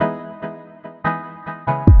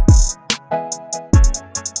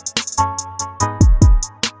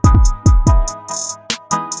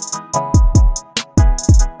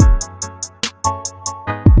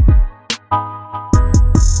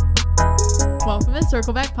Welcome to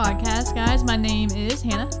Circle Back Podcast, guys. My name is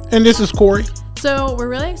Hannah. And this is Corey. So we're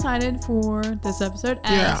really excited for this episode,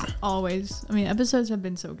 as always. I mean, episodes have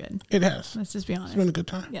been so good. It has. Let's just be honest. It's been a good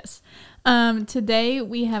time. Yes. Today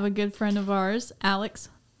we have a good friend of ours, Alex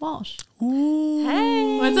Walsh. Ooh.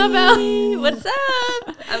 Hey. What's up, Alex? What's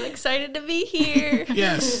up? I'm excited to be here.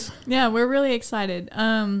 Yes. Yeah, we're really excited.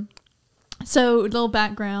 So a little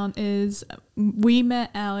background is we met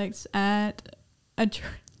Alex at a church.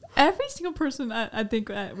 Every single person I think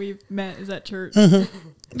that we've met is at church. Mm-hmm.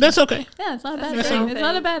 That's okay. Yeah, it's not a bad thing. It's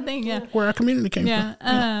not a bad thing. Yeah. Where our community came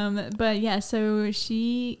from. But yeah, so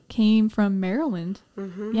she came from Maryland.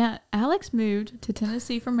 Mm-hmm. Yeah, Alex moved to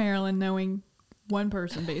Tennessee from Maryland knowing one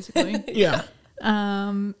person, basically. Yeah.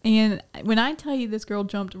 And when I tell you this girl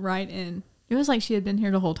jumped right in, it was like she had been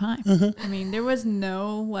here the whole time. Mm-hmm. I mean, there was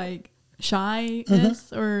no, like,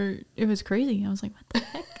 shyness or it was crazy. I was like, what the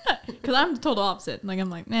heck? Because I'm the total opposite. Like,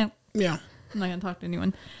 I'm like, man, Yeah. I'm not going to talk to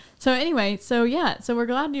anyone. So anyway, so we're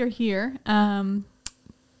glad you're here. You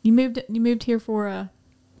moved here for a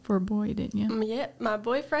boy, didn't you? Yeah, my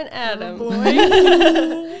boyfriend Adam. Boy.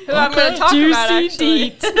 Who I'm going to talk about,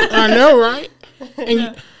 actually. I know, right?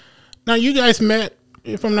 And now you guys met,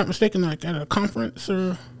 if I'm not mistaken, like at a conference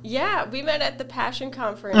or? Yeah, we met at the Passion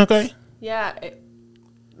Conference. Okay. Yeah.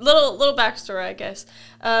 Little backstory, I guess.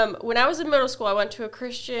 When I was in middle school, I went to a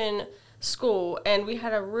Christian school, and we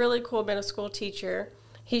had a really cool middle school teacher.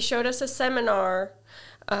 He showed us a seminar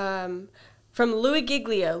from Louis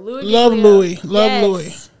Giglio. Love Louis.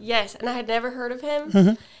 Louis. Yes, and I had never heard of him.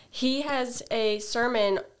 Mm-hmm. He has a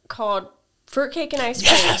sermon called Fruitcake and Ice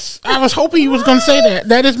Cream. Yes. I was hoping you was going to say that.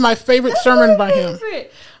 That is my favorite sermon by him.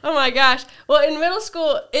 Oh, my gosh. Well, in middle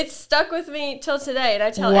school, it stuck with me till today, and I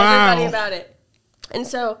tell everybody about it. And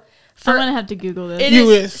so I'm going to have to Google this. It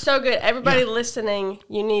is so good. Everybody listening,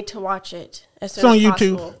 you need to watch it as soon as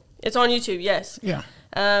possible. YouTube. It's on YouTube, yes. Yeah.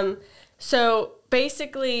 So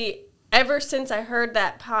basically, ever since I heard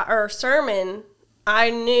that sermon,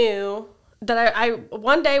 I knew that I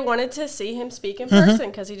one day wanted to see him speak in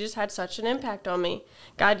person because he just had such an impact on me.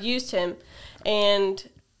 God used him. And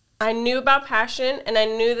I knew about Passion, and I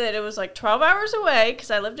knew that it was like 12 hours away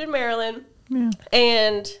because I lived in Maryland. Yeah.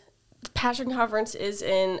 And the Passion Conference is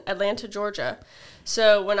in Atlanta, Georgia.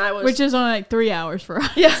 So when I was... Which is only like 3 hours for us.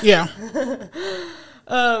 Yeah. Yeah.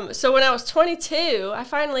 So when I was 22, I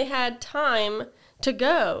finally had time to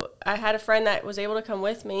go. I had a friend that was able to come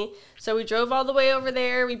with me. So we drove all the way over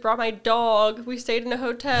there. We brought my dog. We stayed in a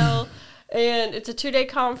hotel. And it's a 2-day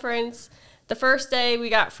conference. The first day we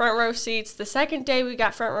got front row seats. The second day we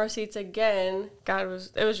got front row seats again. It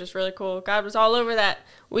was just really cool. God was all over that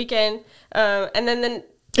weekend.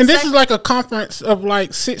 And this is like a conference of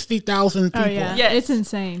like 60,000 people. Oh, yeah. Yes. It's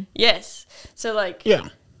insane. Yes. So like, yeah.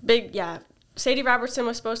 Sadie Robertson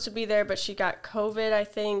was supposed to be there, but she got COVID, I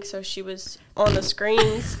think, so she was on the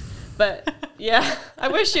screens. But yeah, I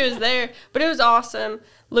wish she was there. But it was awesome.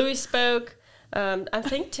 Louis spoke. I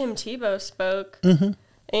think Tim Tebow spoke. Mm-hmm.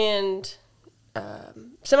 And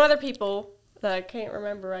some other people that I can't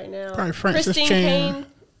remember right now. Probably Francis Christine Chan. Kane.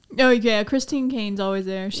 Oh yeah, Christine Kane's always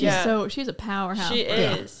there. She's a powerhouse. She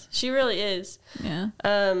is. She really is. Yeah.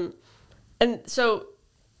 And so,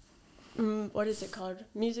 what is it called?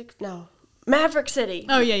 Maverick City.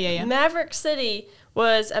 Oh yeah. Maverick City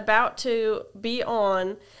was about to be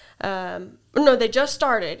on. No, they just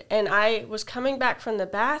started, and I was coming back from the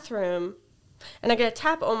bathroom, and I get a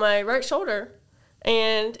tap on my right shoulder,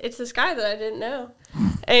 and it's this guy that I didn't know.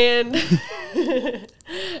 And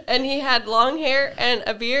and he had long hair and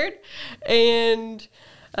a beard, and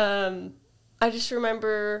I just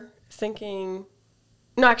remember thinking,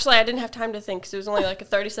 no, actually I didn't have time to think because it was only like a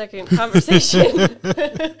 30-second conversation.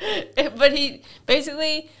 But he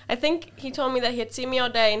basically, I think he told me that he had seen me all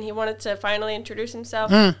day and he wanted to finally introduce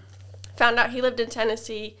himself. Found out he lived in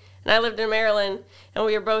Tennessee and I lived in Maryland, and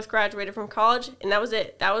we were both graduated from college, and that was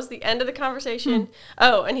it. That was the end of the conversation.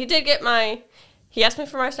 Oh, and he did get he asked me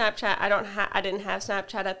for my Snapchat. I didn't have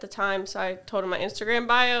Snapchat at the time, so I told him my Instagram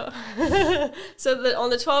bio. So on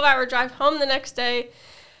the 12-hour drive home the next day,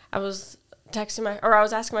 I was asking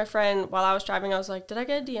my friend while I was driving. I was like, "Did I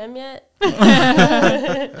get a DM yet?"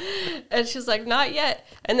 And she's like, "Not yet."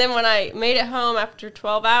 And then when I made it home after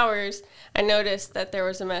 12 hours, I noticed that there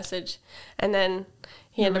was a message, and then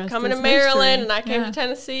he ended up coming to Maryland, and I came to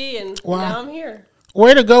Tennessee, and now I'm here.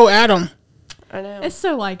 Way to go, Adam. I know. It's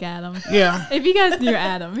so like Adam. Yeah. If you guys knew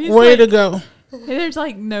Adam, he's way to go. There's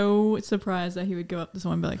like no surprise that he would go up to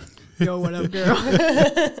someone and be like, "Yo, what up, girl?"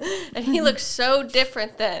 And he looks so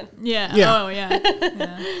different then. Yeah. Oh, yeah.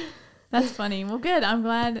 That's funny. Well, good. I'm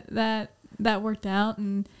glad that worked out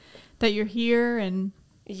and that you're here and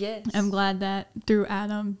Yes. I'm glad that through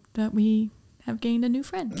Adam that we have gained a new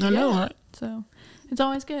friend. I know, right? So it's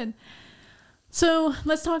always good. So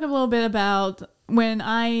let's talk a little bit about when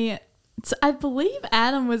I believe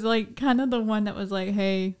Adam was like kind of the one that was like,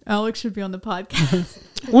 hey, Alex should be on the podcast.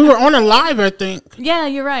 We were on a live, I think. Yeah,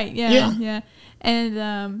 you're right. Yeah.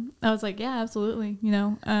 And I was like, yeah, absolutely. You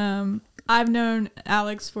know, I've known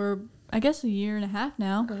Alex for, I guess, 1.5 years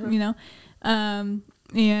now, you know,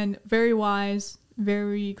 and very wise,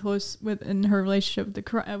 very close in her relationship with the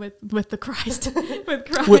Christ. with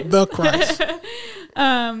Christ. With the Christ.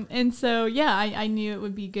 And so, yeah, I knew it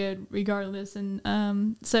would be good regardless.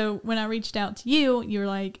 And so when I reached out to you, you were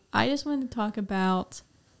like, I just wanted to talk about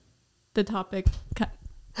the topic.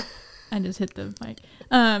 I just hit the mic.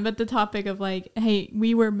 But the topic of like, hey,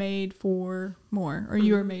 we were made for more, or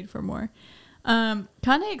you were made for more. Kind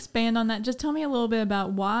of expand on that. Just tell me a little bit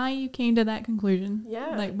about why you came to that conclusion.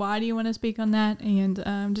 Yeah. Like, why do you want to speak on that? And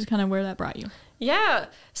just kind of where that brought you. Yeah.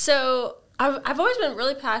 So I've always been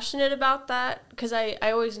really passionate about that because I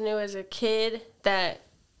always knew as a kid that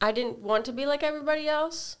I didn't want to be like everybody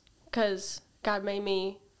else because God made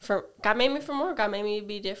me for more. God made me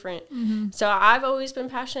be different. Mm-hmm. So I've always been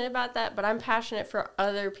passionate about that, but I'm passionate for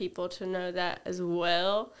other people to know that as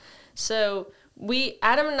well. So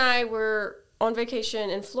Adam and I were on vacation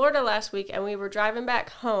in Florida last week, and we were driving back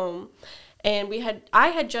home, and I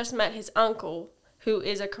had just met his uncle, who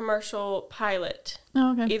is a commercial pilot.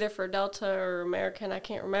 Oh, okay. Either for Delta or American, I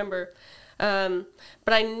can't remember. But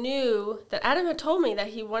I knew that Adam had told me that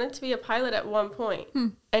he wanted to be a pilot at one point,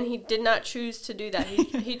 and he did not choose to do that.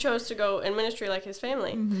 He chose to go in ministry like his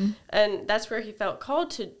family, and that's where he felt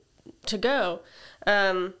called to go.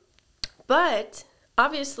 But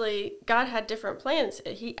obviously, God had different plans.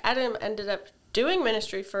 Adam ended up doing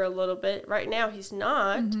ministry for a little bit. Right now, he's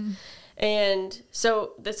not. And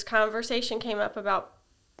so this conversation came up about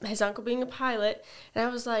his uncle being a pilot, and I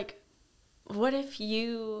was like, what if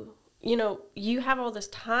you have all this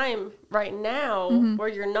time right now where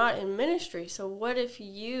you're not in ministry, so what if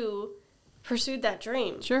you pursued that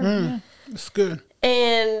dream? Sure. Yeah. That's good.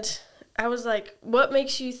 And I was like, what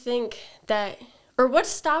makes you think that, or what's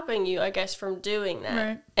stopping you, I guess, from doing that?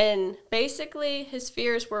 Right. And basically, his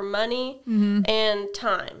fears were money and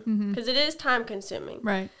time, because it is time consuming.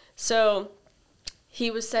 Right. So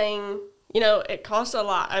he was saying, it costs a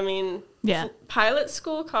lot. I mean, yeah, pilot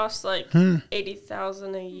school costs like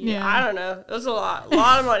 $80,000 a year. Yeah. I don't know. That's a lot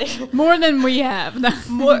of money. More than we have.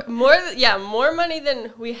 more money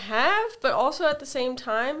than we have, but also at the same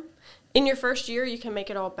time, in your first year, you can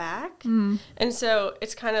make it all back. And so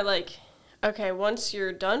it's kind of like, okay, once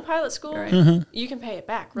you're done pilot school, right. you can pay it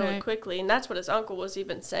back really quickly. And that's what his uncle was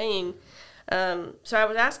even saying. So I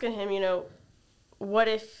was asking him, what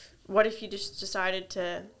if you just decided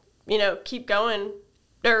to, keep going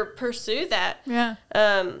or pursue that? Yeah.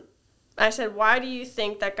 I said, why do you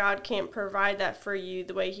think that God can't provide that for you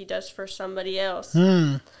the way he does for somebody else?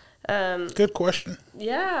 Good question.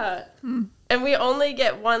 Yeah. And we only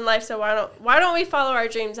get one life, so why don't we follow our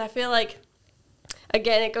dreams? I feel like,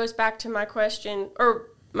 again, it goes back to my question or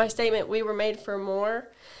my statement, we were made for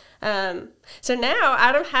more. So now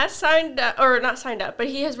Adam has not signed up, but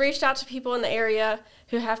he has reached out to people in the area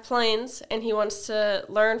who have planes, and he wants to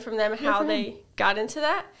learn from them how they got into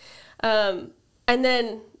that. And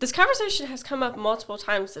then this conversation has come up multiple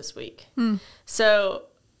times this week. So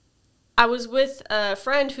I was with a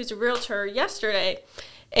friend who's a realtor yesterday,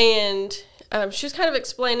 and she was kind of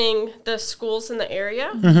explaining the schools in the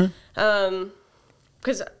area.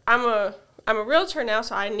 Because I'm a realtor now,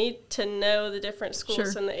 so I need to know the different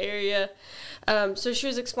schools in the area. So she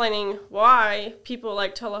was explaining why people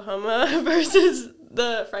like Tullahoma versus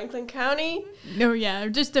the Franklin County. No, yeah,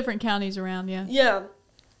 just different counties around, yeah. Yeah.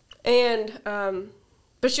 And,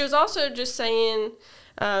 but she was also just saying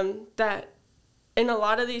that in a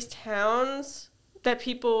lot of these towns that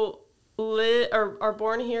people live or are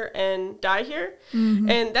born here and die here.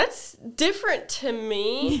 And that's different to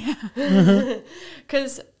me.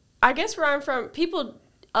 Because I guess where I'm from,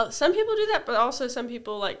 some people do that, but also some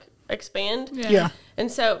people like expand. Yeah. And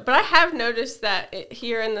so, but I have noticed that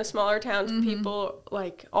here in the smaller towns, people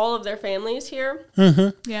like all of their families here.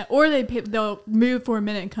 Yeah, or they'll move for a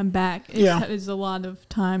minute and come back. That is a lot of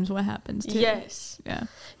times what happens too. Yes. Yeah.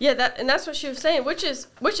 Yeah, that's what she was saying, which is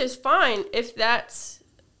fine if that's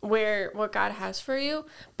what God has for you.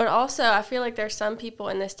 But also, I feel like there's some people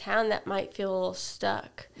in this town that might feel a little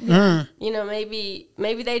stuck. Maybe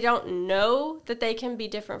they don't know that they can be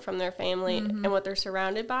different from their family and what they're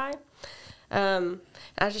surrounded by.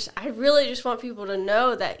 I really just want people to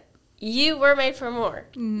know that you were made for more.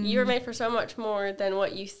 You were made for so much more than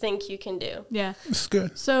what you think you can do. Yeah. It's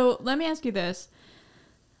good. So let me ask you this.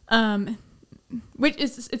 Which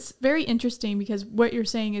is, it's very interesting because what you're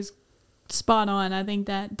saying is spot on. I think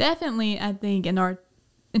that definitely,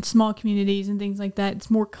 in small communities and things like that, it's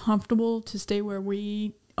more comfortable to stay where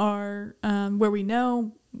we are, where we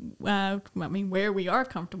know, where we are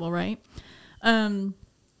comfortable, right?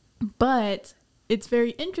 But it's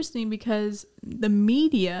very interesting because the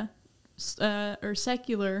media, or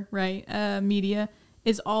secular, right, media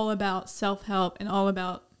is all about self-help and all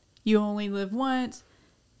about you only live once,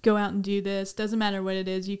 go out and do this, doesn't matter what it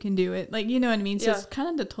is, you can do it. Like, you know what I mean? So it's kind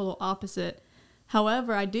of the total opposite.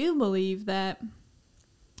 However, I do believe that,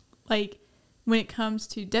 like, when it comes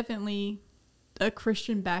to definitely a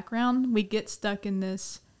Christian background, we get stuck in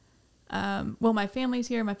this, well, my family's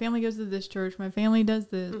here, my family goes to this church, my family does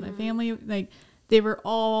this, my family, like, they were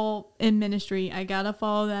all in ministry. I gotta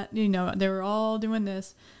follow that, you know, they were all doing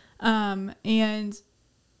this. And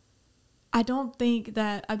I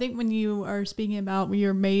think when you are speaking about we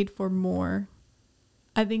are made for more,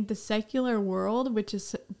 I think the secular world, which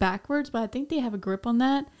is backwards, but I think they have a grip on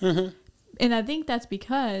that. Mm-hmm. And I think that's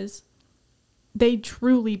because they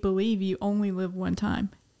truly believe you only live one time.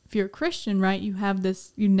 If you're a Christian, right, you have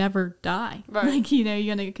this, you never die. Right. Like, you know,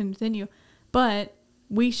 you're going to continue. But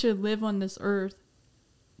we should live on this earth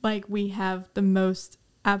like we have the most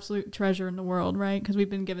absolute treasure in the world, right? Because we've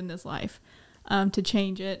been given this life to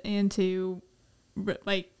change it and to,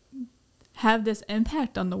 like, have this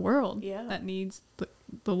impact on the world that needs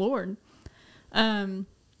the Lord. And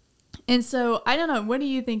so, I don't know, what do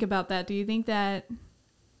you think about that? Do you think that,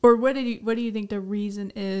 or what do you think the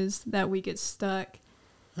reason is that we get stuck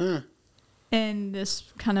in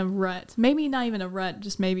this kind of rut? Maybe not even a rut,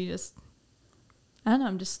 just maybe just, I don't know,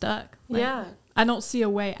 I'm just stuck. Like, I don't see a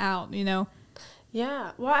way out, you know?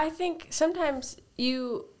 Yeah. Well, I think sometimes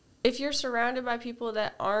if you're surrounded by people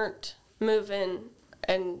that aren't moving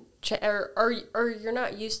and or you're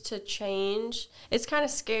not used to change, it's kind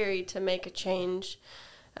of scary to make a change.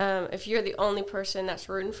 If you're the only person that's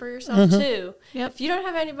rooting for yourself too. Yep. If you don't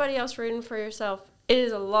have anybody else rooting for yourself, it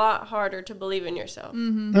is a lot harder to believe in yourself.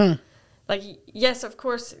 Mm-hmm. Like, yes, of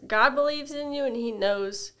course, God believes in you and he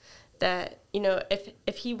knows that, you know,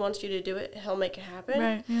 if he wants you to do it, he'll make it happen.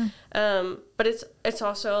 Right, yeah. But it's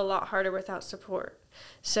also a lot harder without support.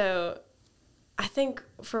 So I think,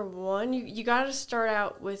 for one, you got to start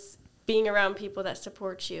out with being around people that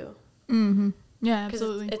support you. Mm-hmm. Yeah,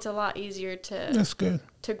 absolutely. It's a lot easier That's good.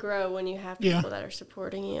 to grow when you have people that are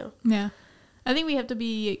supporting you. Yeah. I think we have to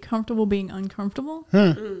be comfortable being uncomfortable.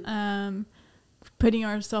 Putting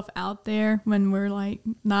ourselves out there when we're, like,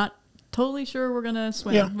 not totally sure we're going to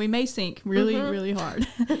swim. Yeah. We may sink really, really hard.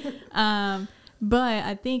 But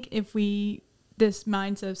I think if this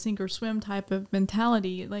mindset of sink or swim type of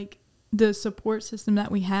mentality, like, the support system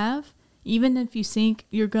that we have, even if you sink,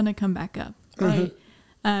 you're going to come back up, right?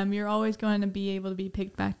 You're always going to be able to be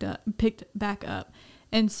picked back up.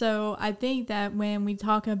 And so I think that when we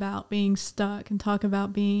talk about being stuck and talk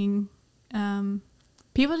about being,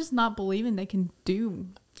 people just not believing they can do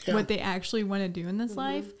what they actually want to do in this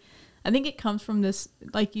life, I think it comes from this,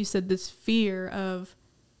 like you said, this fear of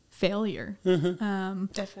failure.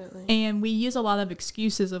 Definitely. And we use a lot of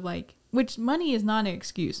excuses of, like, which money is not an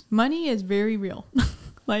excuse. Money is very real.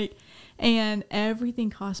 Like, and everything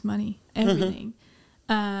costs money. Everything.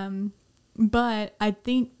 But I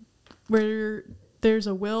think where there's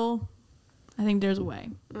a will, I think there's a way.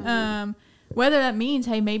 Whether that means,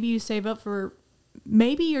 hey, maybe you save up for,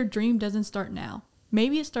 maybe your dream doesn't start now.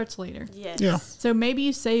 Maybe it starts later. Yes. Yeah. So maybe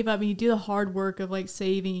you save up and you do the hard work of, like,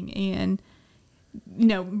 saving and, you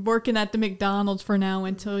know, working at the McDonald's for now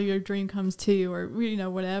until your dream comes true, or, you know,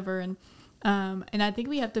 whatever. And I think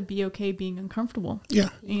we have to be okay being uncomfortable. Yeah.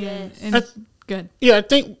 And it's good. Yeah, I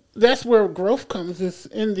think that's where growth comes, is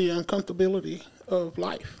in the uncomfortability of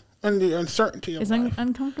life and the uncertainty of life.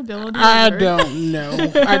 Uncomfortability? I don't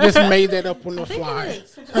know. I just made that up on the fly.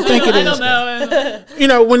 I think it is. I don't know. You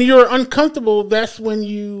know, when you're uncomfortable, that's when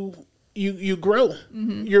you grow.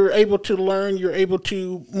 Mm-hmm. You're able to learn. You're able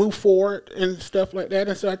to move forward and stuff like that.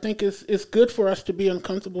 And so I think it's good for us to be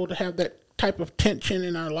uncomfortable, to have that type of tension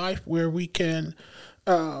in our life where we can,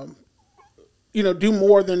 you know, do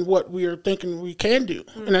more than what we are thinking we can do.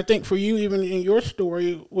 Mm-hmm. And I think for you, even in your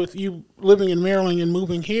story, with you living in Maryland and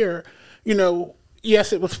moving here, you know,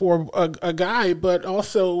 yes, it was for a guy, but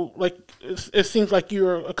also, like, it seems like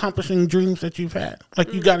you're accomplishing dreams that you've had.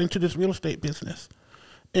 Like, you got into this real estate business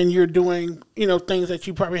and you're doing, you know, things that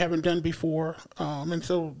you probably haven't done before. And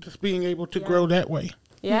so just being able to grow that way.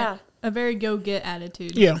 Yeah. A very go-get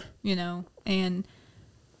attitude. Yeah. You know, and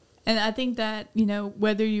And I think that,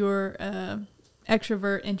 whether you're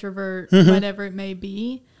extrovert, introvert, whatever it may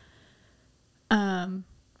be,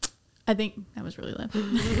 I think that was really loud.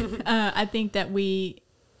 I think that we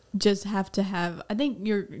just have to have, I think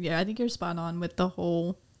you're spot on with the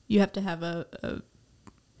whole, you have to have a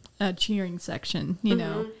cheering section,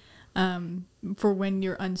 for when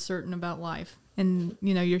you're uncertain about life and,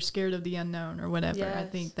 you're scared of the unknown or whatever. Yes. I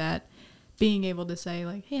think that being able to say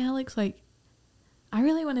like, hey, Alex, like, I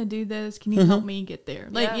really want to do this. Can you help me get there?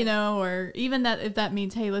 Like, or even that, if that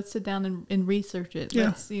means, hey, let's sit down and research it.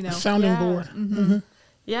 Yeah. Let's, Sounding board. Mm-hmm.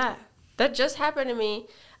 Yeah. That just happened to me.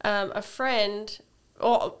 A friend,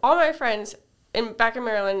 all my friends back in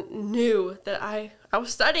Maryland knew that I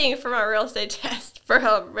was studying for my real estate test for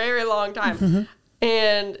a very long time.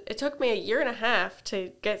 And it took me 1.5 years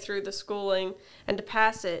to get through the schooling and to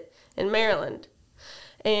pass it in Maryland.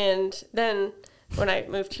 And then when I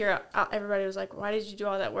moved here, everybody was like, why did you do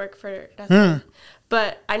all that work for nothing?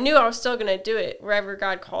 But I knew I was still going to do it wherever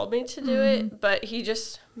God called me to do it. But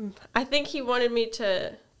I think he wanted me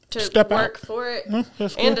to Step work out. for it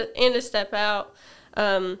and to step out.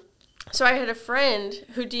 So I had a friend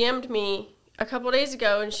who DM'd me a couple days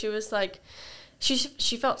ago, and she was like,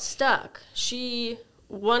 she felt stuck. She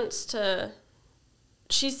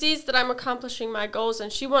sees that I'm accomplishing my goals,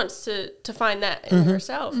 and she wants to find that in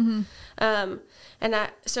herself. So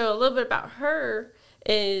a little bit about her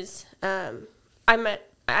is I'm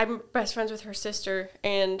best friends with her sister,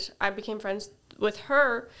 and I became friends with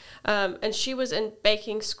her, and she was in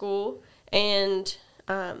baking school, and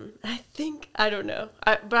I don't know,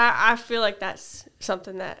 but I feel like that's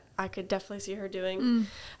something that I could definitely see her doing,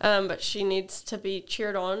 but she needs to be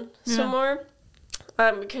cheered on some more,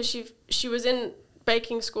 because she was in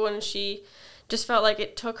baking school, and she just felt like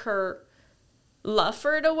it took her love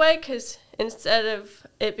for it away, because instead of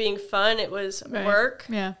it being fun, it was work.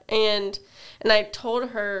 Yeah. And I told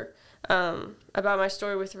her about my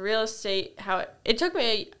story with real estate, how it took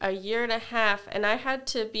me 1.5 years, and I had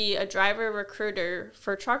to be a driver recruiter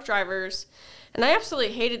for truck drivers, and I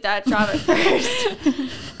absolutely hated that job at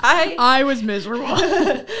first. I was miserable.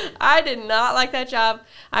 I did not like that job.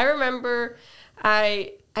 I remember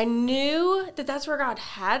I knew that that's where God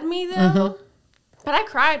had me, though, but I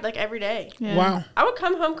cried like every day. Yeah. Wow. I would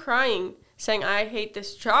come home crying, saying I hate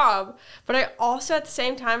this job, but I also at the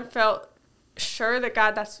same time felt sure that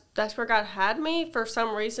God, that's where God had me for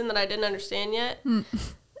some reason that I didn't understand yet.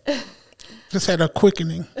 Just had a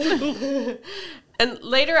quickening. And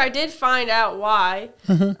later I did find out why.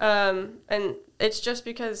 And it's just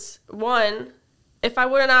because, one, if I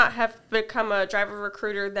would not have become a driver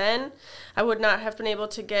recruiter then, I would not have been able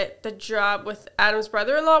to get the job with Adam's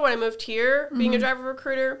brother-in-law when I moved here, being a driver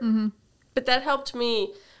recruiter. But that helped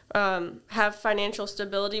me have financial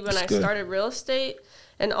stability when I started real estate.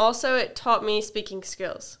 And also it taught me speaking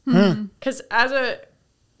skills. Because as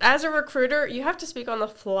a recruiter, you have to speak on the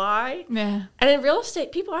fly. Yeah. And in real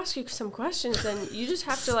estate, people ask you some questions, and you just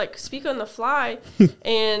have to, like, speak on the fly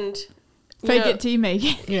and... Fake it till you make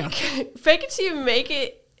it. Yeah. Fake it till you make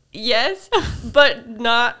it, yes, but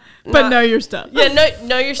not... But know your stuff. Yeah,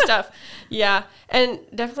 know your stuff. Yeah, and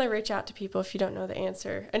definitely reach out to people if you don't know the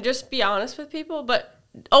answer. And just be honest with people, but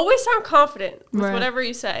always sound confident with whatever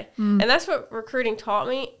you say. And that's what recruiting taught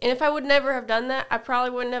me. And if I would never have done that, I probably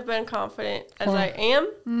wouldn't have been confident as I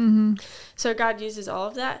am. So God uses all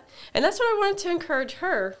of that. And that's what I wanted to encourage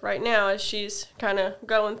her right now as she's kind of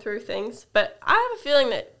going through things. But I have a feeling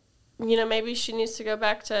that, maybe she needs to go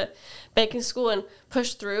back to baking school and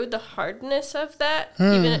push through the hardness of that.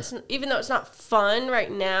 Even though it's not fun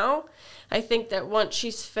right now, I think that once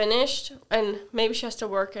she's finished, and maybe she has to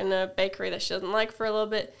work in a bakery that she doesn't like for a little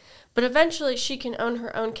bit, but eventually she can own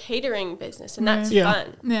her own catering business, and that's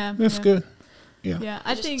fun. Yeah. That's good. Yeah. Yeah.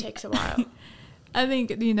 It just takes a while. I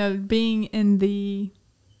think, being in the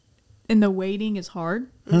waiting is hard.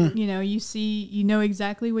 You know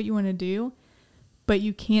exactly what you want to do, but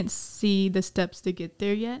you can't see the steps to get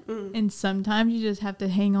there yet. And sometimes you just have to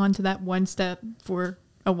hang on to that one step for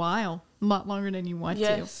a while, a lot longer than you want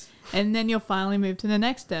to. And then you'll finally move to the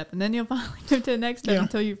next step. And then you'll finally move to the next step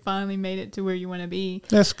until you finally made it to where you want to be.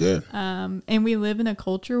 That's good. And we live in a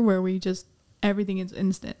culture where everything is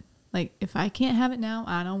instant. Like, if I can't have it now,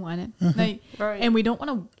 I don't want it. And we don't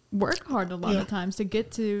want to work hard a lot of times to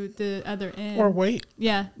get to the other end. Or wait.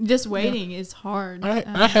 Yeah, just waiting is hard.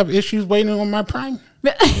 I have issues waiting on my Prime.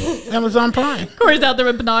 Amazon Prime. Corey's out there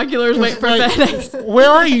with binoculars waiting for FedEx. Where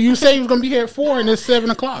are you? You say you was going to be here at 4 and it's 7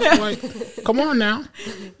 o'clock. Like, come on now.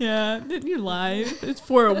 Yeah, you lie. It's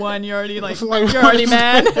 4:01. You're already you're like, already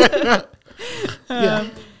mad.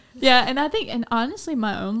 Yeah, and I think, and honestly,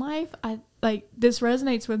 my own life, I like this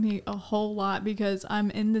resonates with me a whole lot because I'm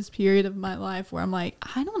in this period of my life where I'm like,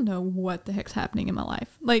 I don't know what the heck's happening in my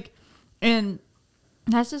life. Like, and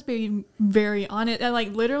that's just being very honest. And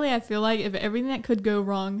like, literally, I feel like if everything that could go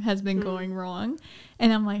wrong has been going wrong,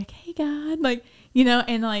 and I'm like, hey, God, like, you know,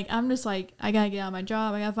 and like, I'm just like, I gotta get out of my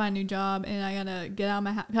job. I gotta find a new job, and I gotta get out of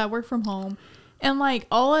my house. I work from home. And like,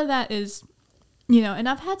 all of that is, you know, and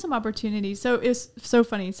I've had some opportunities. So it's so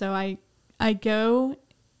funny. So I go,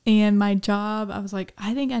 and my job, I was like,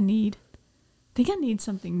 I think I need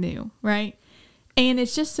something new, right? And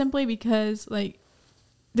it's just simply because like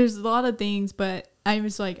there's a lot of things, but I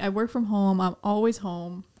was like, I work from home. I'm always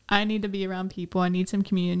home. I need to be around people. I need some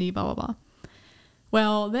community, blah, blah, blah.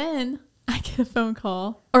 Well, then I get a phone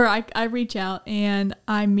call, or I reach out and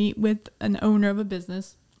I meet with an owner of a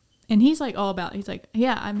business, and he's like he's like,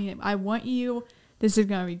 yeah, I mean, I want you. This is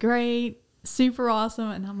going to be great. Super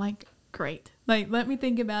awesome. And I'm like, great. Like, let me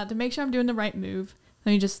think about it to make sure I'm doing the right move.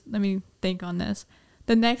 Let me think on this.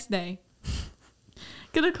 The next day,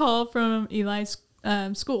 get a call from Eli's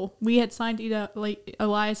school. We had signed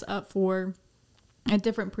Elias up for a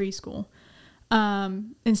different preschool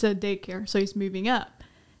instead of daycare. So he's moving up.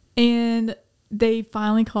 And they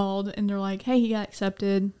finally called and they're like, hey, he got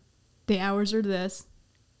accepted. The hours are this.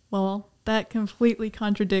 Well, that completely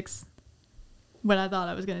contradicts what I thought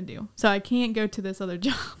I was going to do. So I can't go to this other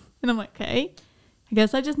job. And I'm like, okay, I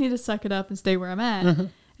guess I just need to suck it up and stay where I'm at. Mm-hmm.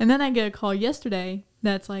 And then I get a call yesterday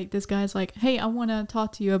that's like, this guy's like, hey, I want to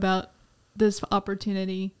talk to you about this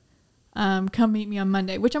opportunity. Come meet me on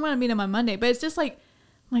Monday, which I'm going to meet him on Monday. But it's just like,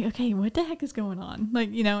 I'm like, okay, what the heck is going on?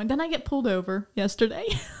 Like, you know, and then I get pulled over yesterday.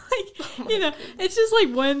 Like, you know, it's just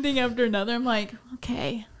like one thing after another. I'm like,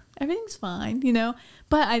 okay, everything's fine, you know.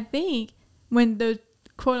 But I think when the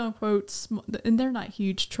quote unquote, and they're not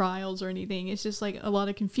huge trials or anything, it's just like a lot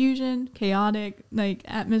of confusion, chaotic, like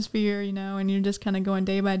atmosphere, you know, and you're just kind of going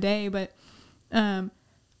day by day. But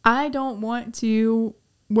I don't want to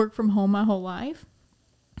work from home my whole life,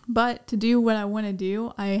 but to do what I want to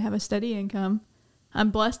do, I have a steady income.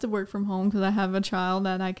 I'm blessed to work from home because I have a child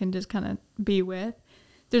that I can just kind of be with.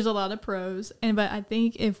 There's a lot of pros, but I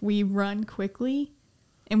think if we run quickly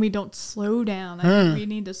and we don't slow down, I think we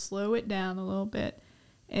need to slow it down a little bit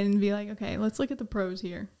and be like, okay, let's look at the pros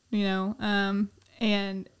here, you know,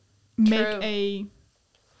 and make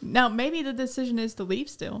now maybe the decision is to leave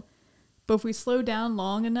still, but if we slow down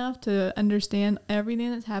long enough to understand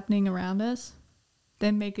everything that's happening around us,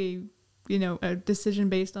 then make a decision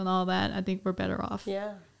based on all that, I think we're better off.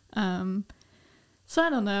 Yeah. So I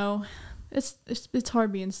don't know. It's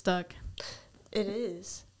hard being stuck. It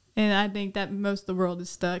is. And I think that most of the world is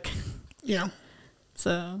stuck. Yeah.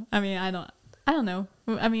 So, I mean, I don't know.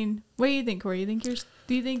 I mean, what do you think, Corey? Do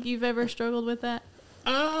you think you've ever struggled with that?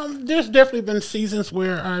 There's definitely been seasons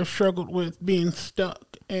where I've struggled with being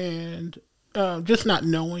stuck and just not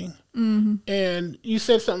knowing. Mm-hmm. And you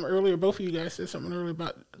said something earlier, both of you guys said something earlier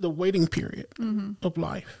about the waiting period of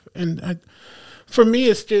life. And for me,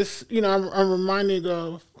 it's just, I'm reminded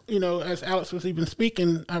of, as Alex was even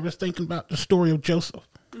speaking, I was thinking about the story of Joseph.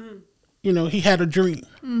 Mm. He had a dream.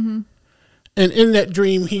 Mm-hmm. And in that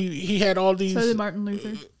dream, he had all these... So did Martin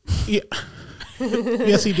Luther. Yeah.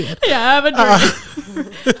 Yes, he did. Yeah, I have a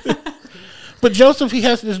dream. But Joseph, he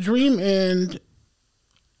has this dream, and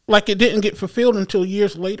it didn't get fulfilled until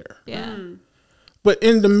years later. Yeah. Mm. But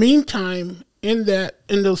in the meantime, in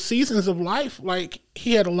those seasons of life,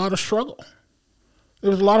 he had a lot of struggle.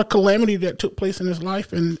 There was a lot of calamity that took place in his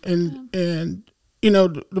life, and the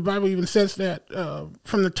Bible even says that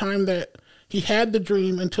from the time that he had the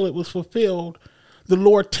dream until it was fulfilled, the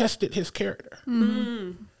Lord tested his character.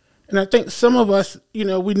 Mm-hmm. And I think some of us,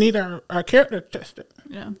 we need our character tested.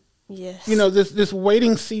 Yeah. Yes. This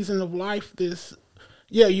waiting season of life,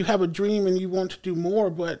 you have a dream and you want to do more,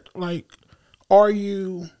 but are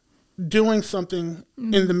you doing something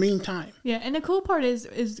in the meantime? Yeah. And the cool part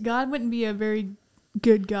is God wouldn't be a very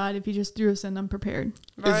good God if he just threw us in unprepared.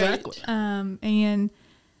 Right. Exactly. And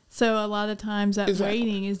so a lot of times that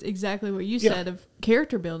waiting is exactly what you said of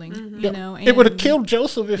character building, And it would have killed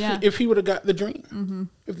Joseph if he would have got the dream. Mm-hmm.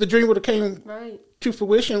 If the dream would have came to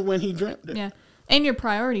fruition when he dreamt it. Yeah. And your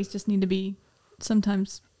priorities just need to be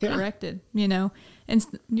sometimes corrected, And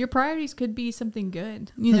your priorities could be something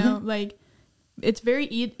good, it's very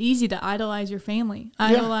easy to idolize your family,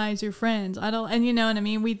 idolize your friends, and you know what I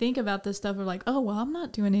mean? We think about this stuff, we're like, oh, well, I'm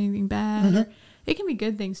not doing anything bad. Mm-hmm. It can be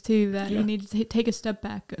good things, too, that you need to take a step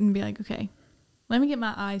back and be like, okay, let me get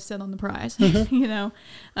my eyes set on the prize,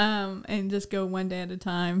 and just go one day at a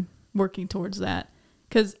time working towards that.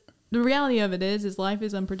 Because the reality of it is life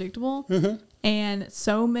is unpredictable, And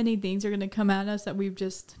so many things are going to come at us that we've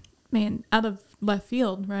just, man, out of left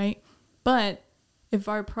field, right? But if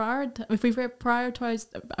we prioritize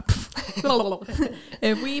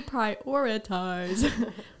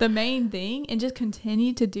the main thing and just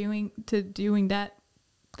continue to doing that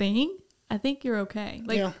thing, I think you're okay.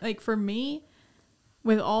 Like for me,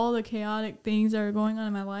 with all the chaotic things that are going on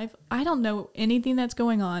in my life, I don't know anything that's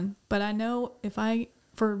going on, but I know if I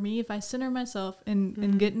center myself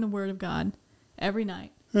and get in the Word of God every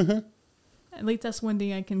night, at least that's one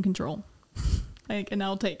thing I can control. And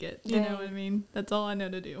I'll take it. You know what I mean? That's all I know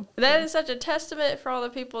to do. That is such a testament for all the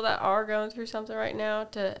people that are going through something right now.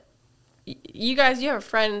 You guys, you have a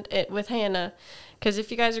friend with Hannah, because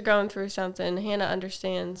if you guys are going through something, Hannah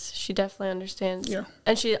understands. She definitely understands. Yeah.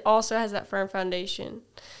 And she also has that firm foundation.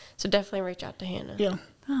 So definitely reach out to Hannah. Yeah.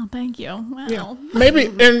 Oh, thank you. Wow. Yeah.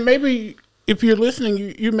 Maybe if you're listening,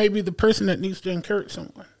 you may be the person that needs to encourage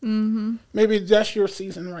someone. Mm-hmm. Maybe that's your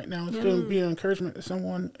season right now. It's going to be an encouragement to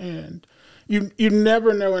someone, and you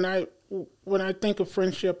never know. And when I think of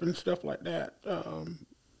friendship and stuff like that,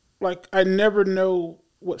 I never know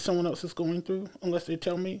what someone else is going through unless they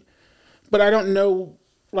tell me. But I don't know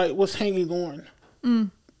what's hanging on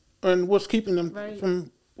and what's keeping them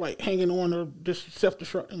from hanging on or just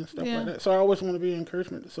self-destructing and stuff like that. So I always want to be an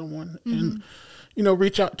encouragement to someone and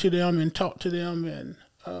reach out to them and talk to them, and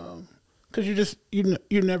because you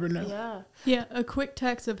never know. Yeah. A quick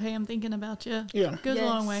text of, hey, I'm thinking about you. Yeah, goes a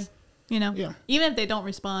long way. Even if they don't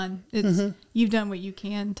respond, it's you've done what you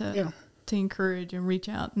can to encourage and reach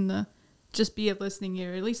out and just be a listening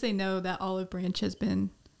ear. At least they know that olive branch has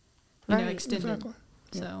been extended. Exactly.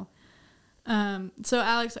 So, so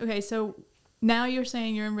Alex, okay, so now you're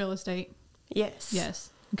saying you're in real estate.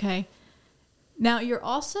 Yes. Okay. Now you're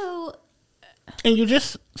also. And you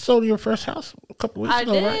just sold your first house a couple weeks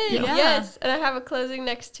ago, right? Yeah. Yes, and I have a closing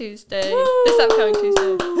next Tuesday. Woo! This upcoming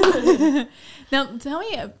Tuesday. Now, tell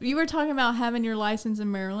me, you were talking about having your license in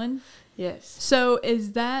Maryland. Yes. So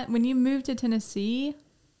is that, when you moved to Tennessee,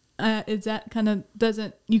 is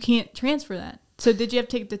that you can't transfer that? So did you have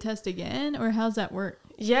to take the test again, or how's that work?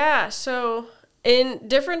 Yeah, so in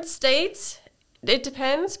different states, it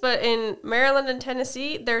depends, but in Maryland and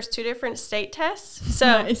Tennessee, there's 2 different state tests. So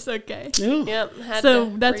nice, okay. Yep. So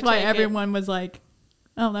that's why everyone was like,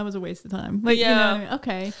 oh, that was a waste of time.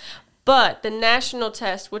 Okay. But the national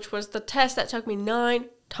test, which was the test that took me 9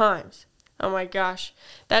 times. Oh my gosh.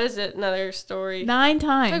 That is another story. 9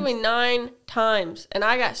 times? It took me 9 times. And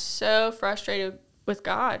I got so frustrated with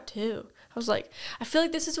God, too. I was like, I feel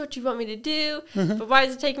like this is what you want me to do, but why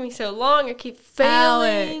is it taking me so long? I keep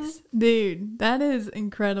failing. Alex, dude, that is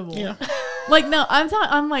incredible. Yeah. No,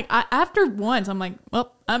 after once, I'm like,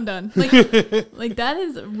 well, I'm done. That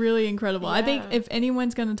is really incredible. Yeah. I think if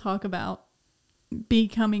anyone's going to talk about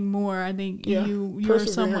becoming more, I think you're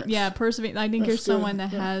someone. Yeah, persevere. I think you're someone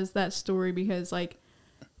that has that story, because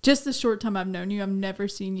just the short time I've known you, I've never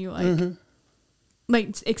seen you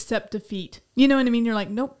accept defeat. You know what I mean? You're like,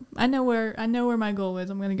 nope, I know where my goal is.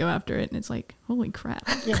 I'm going to go after it. And it's like, holy crap.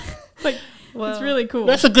 Yeah. It's really cool.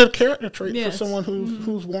 That's a good character trait for someone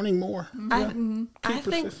who's wanting more. I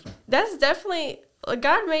think that's definitely,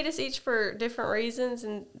 God made us each for different reasons,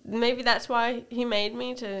 and maybe that's why he made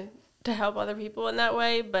me to help other people in that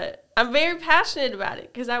way. But I'm very passionate about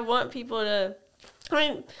it, because I want people to,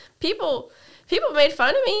 people made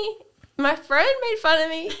fun of me. My friend made fun of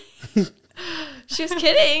me. She was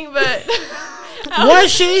kidding, but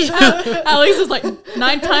was she? Alex is like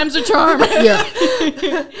 9 times a charm. Yeah.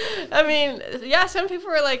 Some people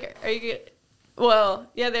were like, "Are you good?" Well,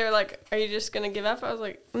 yeah, they were like, "Are you just gonna give up?" I was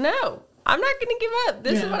like, "No, I'm not gonna give up.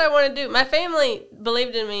 This is what I want to do." My family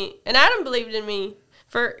believed in me, and Adam believed in me.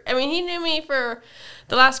 He knew me for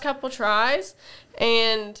the last couple tries,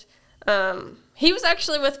 and he was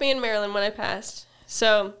actually with me in Maryland when I passed.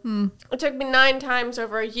 So it took me 9 times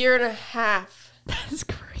over a year and a half. That's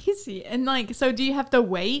crazy. And so do you have to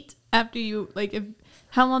wait after you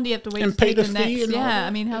how long do you have to wait and to pay take the next? Fee Yeah,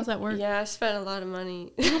 how's that work? Yeah, I spent a lot of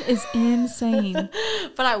money. That is insane.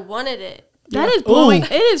 But I wanted it. That is blowing.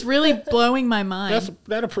 It is really blowing my mind.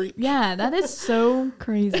 That'll preach. Yeah, that is so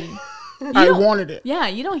crazy. I wanted it. Yeah,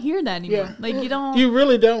 you don't hear that anymore. Yeah. You don't. You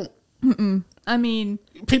really don't.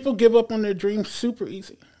 People give up on their dreams super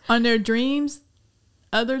easy. On their dreams.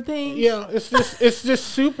 Other things? Yeah, it's just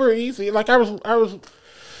super easy. I was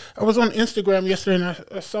on Instagram yesterday, and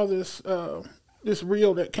I saw this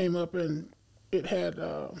reel that came up, and it had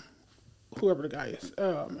whoever the guy is,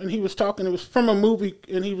 and he was talking. It was from a movie,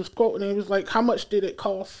 and he was quoting. And he was like, "How much did it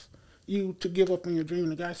cost you to give up on your dream?"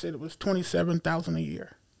 And the guy said it was $27,000 a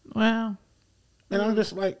year. Wow. And I'm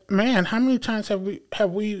just like, man, how many times have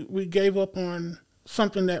we gave up on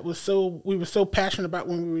something that we were so passionate about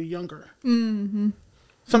when we were younger? Mm-hmm.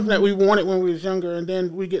 Something that we wanted when we was younger, and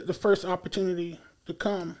then we get the first opportunity to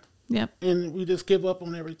come. Yep. And we just give up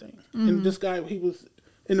on everything. And this guy, he was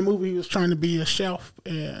in the movie, he was trying to be a chef,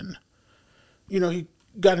 and he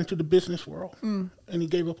got into the business world, and he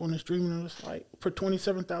gave up on his dream, and it was like for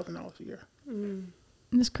 $27,000 a year.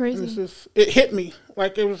 It's crazy. And it hit me.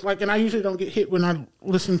 Like, it was like, and I usually don't get hit when I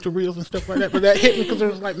listen to reels and stuff like that, but that hit me because it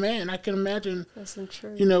was like, man, I can imagine, That's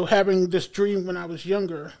true. Having this dream when I was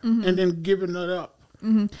younger, and then giving it up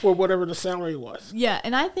for whatever the salary was. Yeah,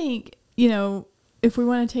 and I think, if we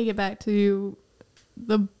want to take it back to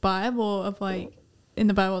the Bible of like, in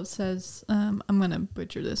the Bible it says, I'm going to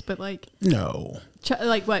butcher this, but like... No.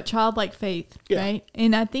 Childlike faith, right?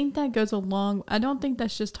 And I think that goes along... I don't think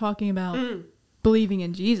that's just talking about believing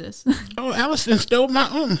in Jesus. Oh, Allison stole my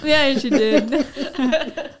own. Yeah, she did.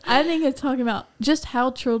 I think it's talking about just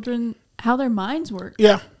how their minds work.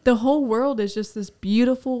 Yeah. The whole world is just this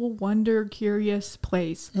beautiful, curious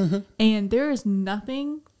place. And there is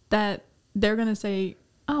nothing that they're going to say,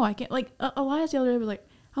 oh, I can't... Like, Elias the other day was like,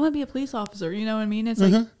 I want to be a police officer. You know what I mean? It's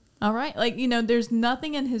like, all right. Like, there's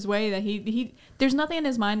nothing in his way that there's nothing in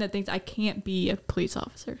his mind that thinks I can't be a police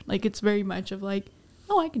officer. Like, it's very much of like,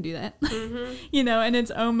 oh, I can do that. And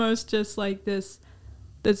it's almost just like this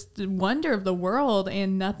wonder of the world,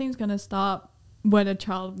 and nothing's going to stop what a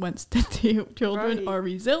child wants to do. Children are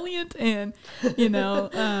resilient, and,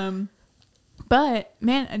 but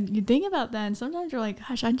man, and you think about that, and sometimes you're like,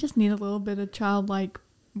 gosh, I just need a little bit of childlike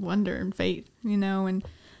wonder and faith, and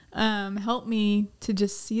help me to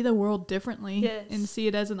just see the world differently and see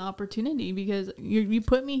it as an opportunity, because you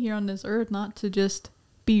put me here on this earth not to just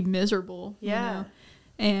be miserable.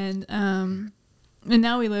 And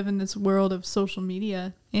now we live in this world of social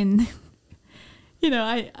media, and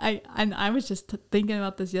I was just thinking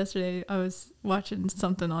about this yesterday. I was watching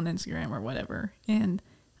something on Instagram or whatever, and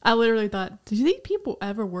I literally thought, do these people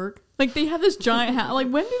ever work? Like, they have this giant house. Like,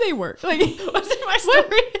 when do they work? Like, was it my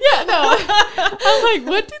story? Yeah, no. I'm like,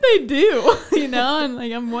 what do they do? And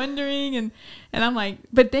like, I'm wondering, and I'm like,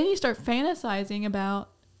 but then you start fantasizing about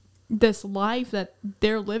this life that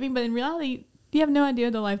they're living, but in reality, you have no idea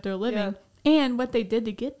the life they're living and what they did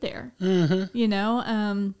to get there.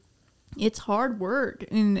 It's hard work,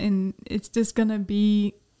 and it's just gonna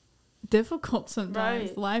be difficult sometimes.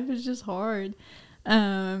 Right. Life is just hard.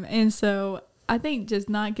 And so I think just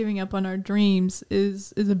not giving up on our dreams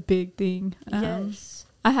is a big thing. Yes.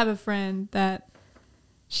 I have a friend that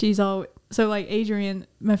she's all, so like Adrienne,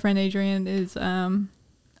 my friend Adrienne is,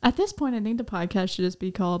 at this point, I think the podcast should just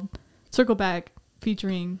be called Circle Back,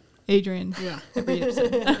 featuring Adrienne every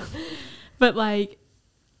episode. But like,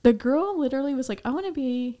 the girl literally was like, I want to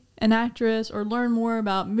be an actress or learn more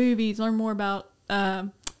about movies, learn more about,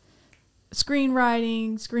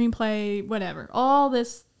 screenwriting, screenplay, whatever, all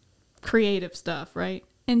this creative stuff, right?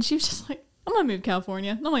 And she was just like, I'm gonna move to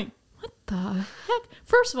California. And I'm like, what the heck?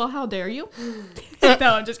 First of all, how dare you? No,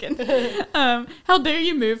 I'm just kidding. How dare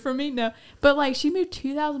you move from me? No. But like, she moved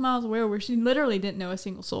 2,000 miles away where she literally didn't know a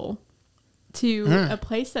single soul, to a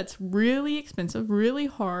place that's really expensive, really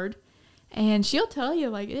hard. And she'll tell you,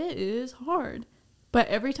 like, it is hard. But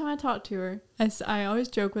every time I talk to her, I always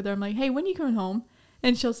joke with her. I'm like, hey, when are you coming home?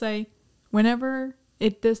 And she'll say, whenever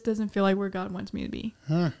this doesn't feel like where God wants me to be.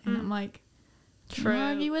 And I'm like, True. can't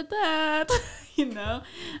argue with that.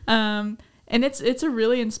 And it's a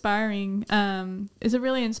really inspiring thing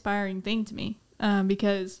to me,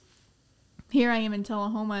 because here I am in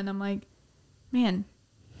Tullahoma, and I'm like, man,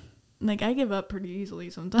 like, I give up pretty easily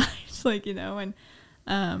sometimes, like, and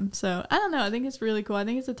so I don't know, I think it's really cool. I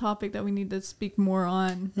think it's a topic that we need to speak more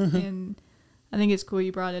on, and I think it's cool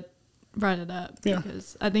you brought it up,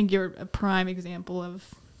 because I think you're a prime example of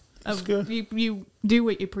you do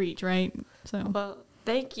what you preach, right? So, well,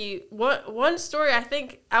 thank you. One story, I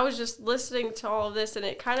think I was just listening to all of this, and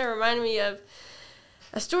it kind of reminded me of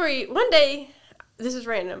a story. One day, this is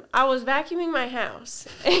random, I was vacuuming my house,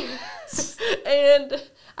 and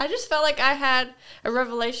I just felt like I had a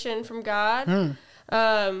revelation from God,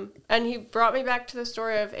 and he brought me back to the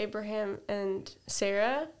story of Abraham and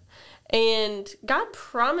Sarah. And God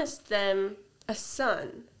promised them a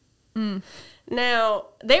son. Now,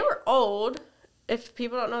 they were old. If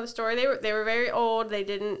people don't know the story, they were very old. They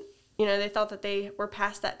didn't, they thought that they were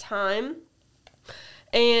past that time.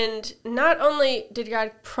 And not only did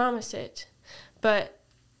God promise it, but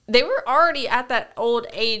they were already at that old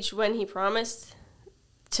age when he promised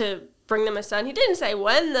to bring them a son. He didn't say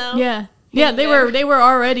when, though. Yeah. Yeah, they were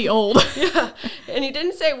already old. Yeah, and he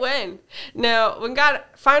didn't say when. Now, when God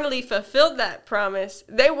finally fulfilled that promise,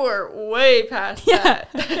 they were way past that.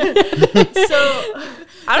 So,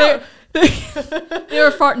 I don't. They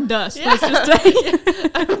were farting dust. Yeah. Let's just say.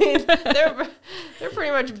 I mean, they're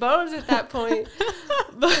pretty much bones at that point.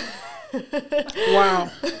 But, Wow.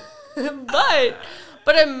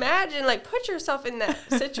 but imagine, like, put yourself in that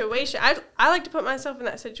situation. I like to put myself in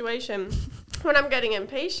that situation when I'm getting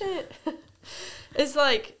impatient. It's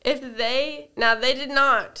like, if they did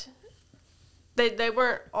not, they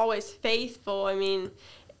weren't always faithful. I mean,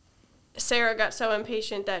 Sarah got so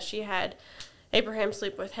impatient that she had Abraham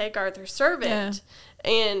sleep with Hagar, their servant,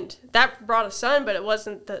 and that brought a son, but it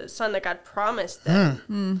wasn't the son that God promised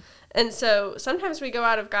them. And so sometimes we go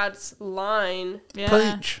out of God's line. Yeah.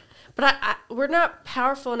 Preach. But we're not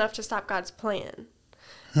powerful enough to stop God's plan.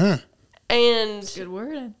 And Good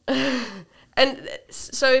word. And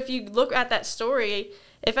so if you look at that story,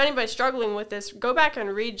 if anybody's struggling with this, go back and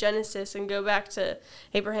read Genesis and go back to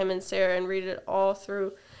Abraham and Sarah and read it all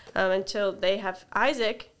through until they have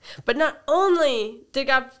Isaac. But not only did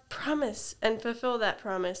God promise and fulfill that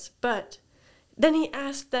promise, but then he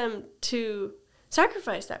asked them to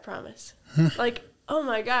sacrifice that promise. Like, oh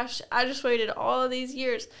my gosh, I just waited all of these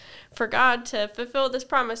years for God to fulfill this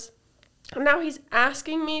promise. And now he's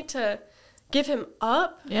asking me to give him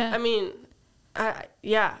up? Yeah. I mean,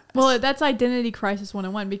 yeah. Well, that's identity crisis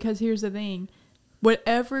 101, because here's the thing.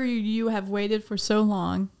 Whatever you have waited for so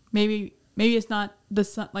long, maybe it's not the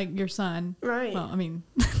son, like your son. Right. Well, I mean,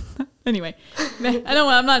 anyway,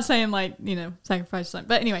 I'm not saying like, sacrifice your son,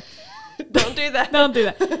 but anyway. Don't do that. Don't do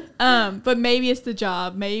that. But maybe it's the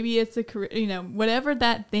job. Maybe it's the career. Whatever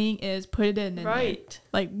that thing is, put it in. Right. There.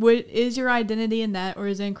 Like, what is your identity in that, or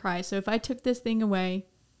is it in Christ? So if I took this thing away,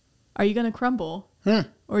 are you going to crumble? Or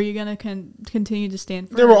are you going to continue to stand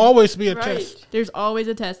firm? There will always be a Right. test. There's always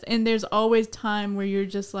a test. And there's always time where you're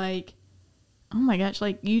just like, oh my gosh,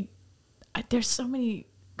 like there's so many,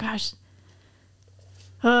 gosh.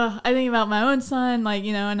 I think about my own son, like,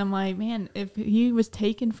 and I'm like, man, if he was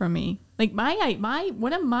taken from me, like my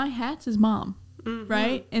one of my hats is mom,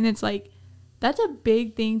 right? And it's like, that's a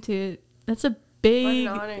big thing that's a big,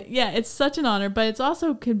 What an honor. yeah, it's such an honor, but it's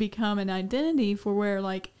also could become an identity for where,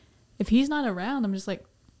 like, if he's not around, I'm just like,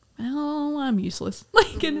 well, I'm useless.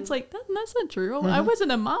 Like, and it's like, that's not true. I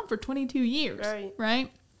wasn't a mom for 22 years,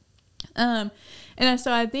 right? And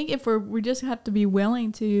so I think if we just have to be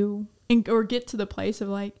willing to, or get to the place of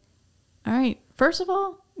like, all right, first of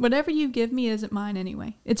all, whatever you give me isn't mine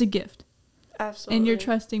anyway. It's a gift. Absolutely. And you're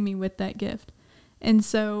trusting me with that gift. And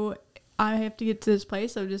so I have to get to this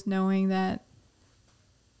place of just knowing that,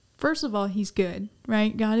 first of all, he's good,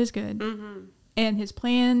 right? God is good. Mm-hmm. And his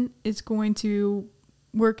plan is going to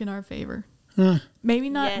work in our favor. Maybe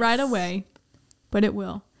not right away, but it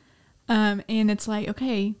will. And it's like,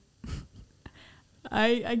 okay,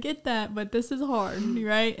 I get that, but this is hard,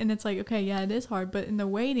 right? And it's like, okay, yeah, it is hard. But in the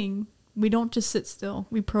waiting, we don't just sit still.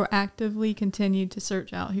 We proactively continue to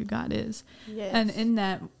search out who God is. Yes. And in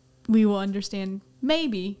that, we will understand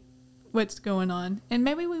maybe what's going on. And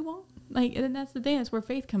maybe we won't. Like, and that's the thing. That's where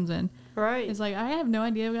faith comes in. Right. It's like, I have no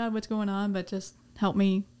idea, God, what's going on, but just help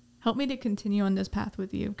me to continue on this path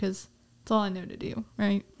with you, because it's all I know to do,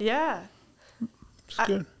 right? Yeah. It's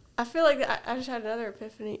good. I feel like I just had another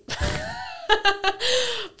epiphany.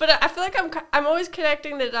 But I feel like I'm always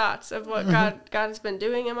connecting the dots of what God has been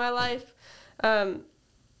doing in my life. And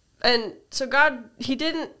so God, he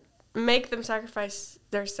didn't make them sacrifice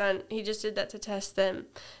their son. He just did that to test them.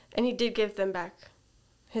 And he did give them back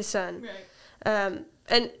his son. Right.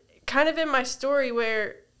 And kind of in my story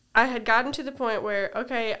where I had gotten to the point where,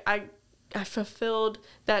 okay, I fulfilled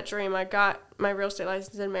that dream. I got my real estate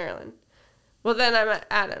license in Maryland. Well, then I met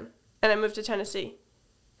Adam, and I moved to Tennessee.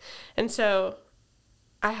 And so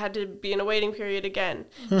I had to be in a waiting period again.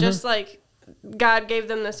 Just like God gave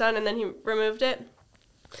them the son, and then he removed it.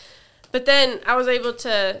 But then I was able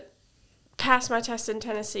to pass my test in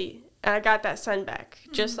Tennessee, and I got that son back,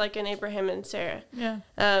 just like in Abraham and Sarah. Yeah.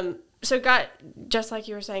 So God, just like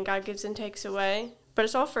you were saying, God gives and takes away. But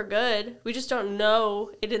it's all for good. We just don't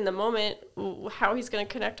know it in the moment how he's going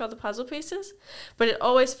to connect all the puzzle pieces. But it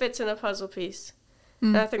always fits in a puzzle piece.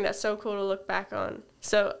 And I think that's so cool to look back on.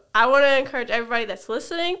 So I want to encourage everybody that's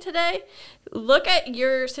listening today, look at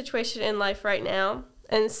your situation in life right now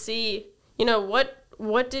and see,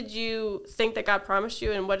 what did you think that God promised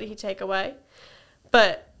you and what did he take away?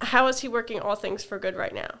 But how is he working all things for good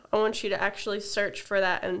right now? I want you to actually search for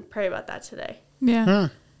that and pray about that today. Yeah.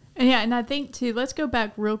 And I think, too, let's go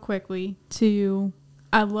back real quickly to,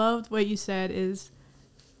 I loved what you said is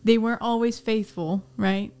they weren't always faithful,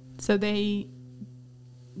 right? So they,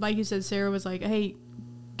 like you said, Sarah was like, hey,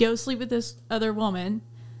 go sleep with this other woman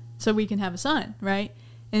so we can have a son, right?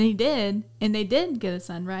 And he did, and they did get a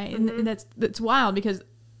son, right? Mm-hmm. And that's wild because,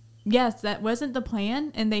 yes, that wasn't the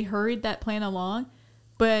plan, and they hurried that plan along,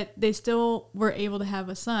 but they still were able to have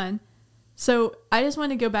a son. So I just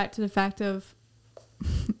want to go back to the fact of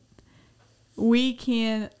we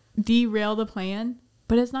can derail the plan,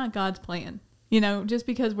 but it's not God's plan. Just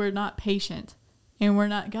because we're not patient and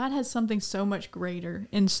God has something so much greater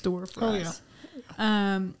in store for us.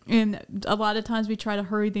 Yeah. And a lot of times we try to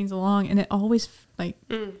hurry things along, and it always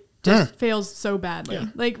fails so badly. Yeah.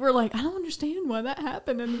 Like we're like, I don't understand why that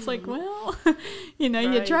happened, and it's like, well,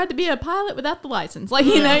 you tried to be a pilot without the license. Like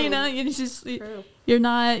you just you're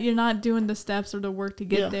not doing the steps or the work to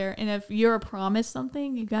get there. And if you're promised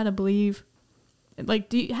something, you got to believe.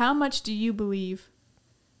 Like, how much do you believe?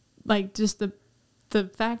 Like just the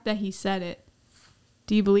fact that he said it.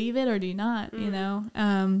 Do you believe it or do you not?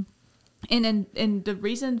 And the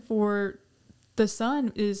reason for the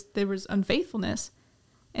son is there was unfaithfulness,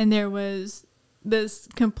 and there was this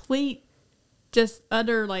complete, just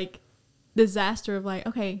utter like disaster of like,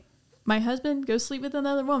 okay, my husband goes sleep with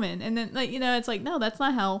another woman, and then it's like, no, that's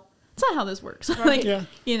not how this works. Right.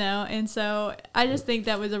 And so I just think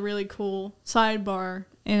that was a really cool sidebar,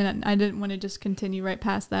 and I didn't want to just continue right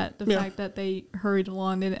past that. The fact that they hurried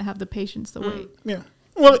along, they didn't have the patience to wait. Yeah.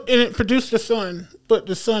 Well, and it produced the son, but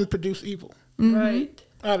the son produced evil. Mm-hmm. Right.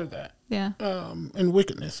 Out of that. Yeah. And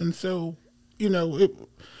wickedness. And so, they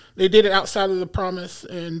did it outside of the promise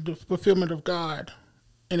and the fulfillment of God.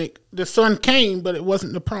 And the son came, but it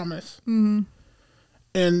wasn't the promise. Mm-hmm.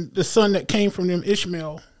 And the son that came from them,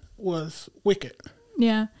 Ishmael, was wicked.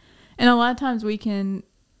 Yeah. And a lot of times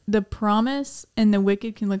the promise and the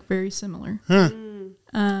wicked can look very similar. And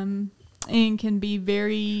can be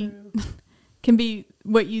very... can be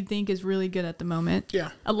what you think is really good at the moment. Yeah.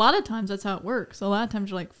 A lot of times that's how it works. A lot of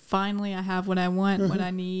times you're like, finally I have what I want, what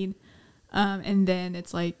I need. And then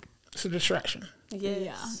it's like... It's a distraction.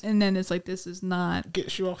 Yes. Yeah. And then it's like, this is not...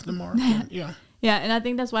 Gets you off the mark. Yeah. Yeah, and I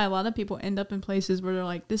think that's why a lot of people end up in places where they're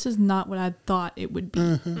like, this is not what I thought it would be.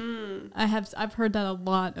 Mm-hmm. I've heard that a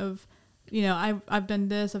lot of, I've done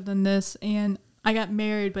this, and I got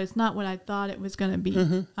married, but it's not what I thought it was going to be.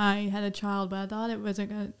 Mm-hmm. I had a child, but I thought it wasn't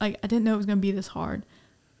going to, I didn't know it was going to be this hard,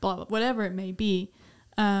 blah, blah, whatever it may be.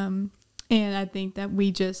 And I think that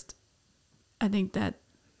I think that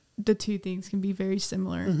the two things can be very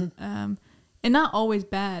similar. Mm-hmm. And not always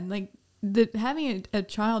bad. Like, having a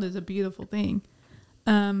child is a beautiful thing.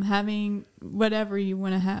 Having whatever you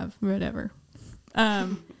want to have, whatever.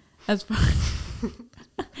 As far if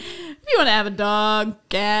you want to have a dog,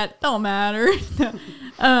 cat, don't matter.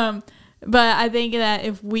 But I think that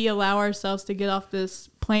if we allow ourselves to get off this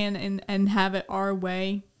plan and have it our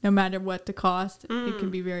way, no matter what the cost, it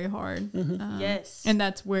can be very hard. Mm-hmm. Yes. And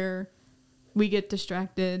that's where we get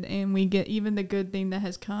distracted, and we get even the good thing that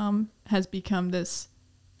has become this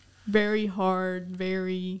very hard,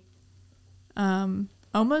 very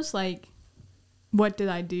almost like, what did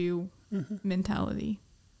I do mentality.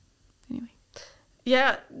 Anyway.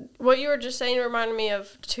 Yeah, what you were just saying reminded me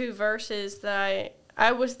of two verses that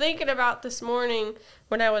I was thinking about this morning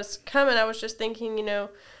when I was coming. I was just thinking,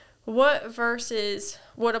 what verses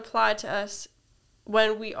would apply to us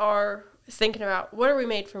when we are thinking about what are we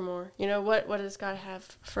made for more? What does God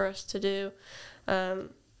have for us to do? And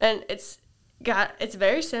it's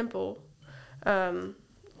very simple.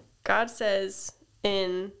 God says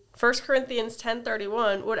in 1 Corinthians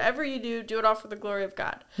 10:31, whatever you do, do it all for the glory of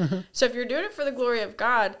God. Mm-hmm. So if you're doing it for the glory of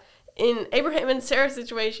God, in Abraham and Sarah's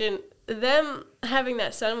situation, them having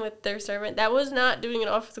that son with their servant, that was not doing it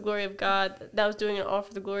all for the glory of God. That was doing it all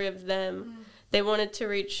for the glory of them. Mm. They wanted to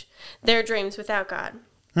reach their dreams without God.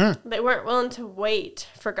 Mm. They weren't willing to wait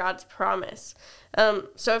for God's promise.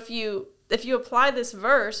 So if you apply this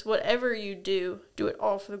verse, whatever you do, do it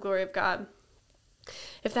all for the glory of God.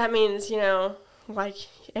 If that means, like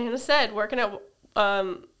Anna said, working at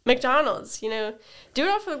McDonald's, do it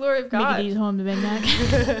all for the glory of God. Mickey D's Home to Big Mac.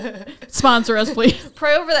 Sponsor us, please.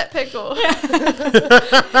 Pray over that pickle.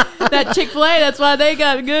 That Chick-fil-A, that's why they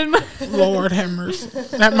got good. Lord have mercy.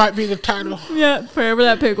 That might be the title. Yeah, pray over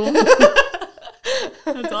that pickle.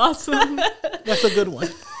 That's awesome. That's a good one.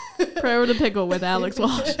 Pray over the pickle with Alex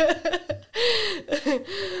Walsh.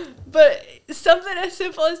 But something as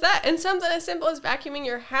simple as that, and something as simple as vacuuming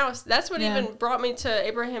your house. That's what even brought me to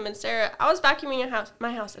Abraham and Sarah. I was vacuuming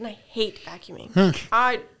my house, and I hate vacuuming.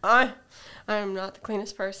 I am not the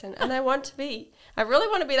cleanest person, and I want to be. I really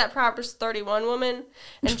want to be that Proverbs 31 woman.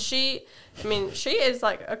 And she is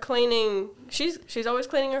like a cleaning. She's always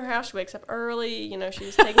cleaning her house. She wakes up early. You know,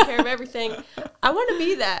 she's taking care of everything. I want to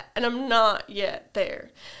be that, and I'm not yet there,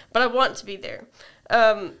 but I want to be there.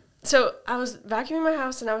 So I was vacuuming my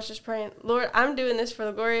house, and I was just praying, Lord, I'm doing this for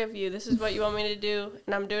the glory of you. This is what you want me to do,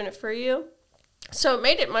 and I'm doing it for you. So it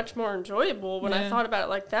made it much more enjoyable when I thought about it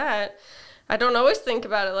like that. I don't always think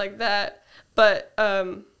about it like that, but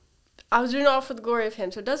I was doing it all for the glory of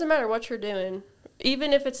him. So it doesn't matter what you're doing,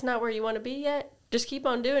 even if it's not where you want to be yet. Just keep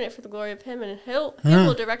on doing it for the glory of him, and he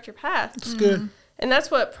will direct your path. That's good. And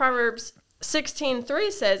that's what Proverbs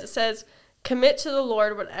 16:3 says. It says, commit to the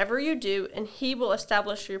Lord whatever you do, and he will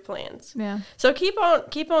establish your plans. Yeah. So keep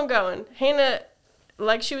on going. Hannah,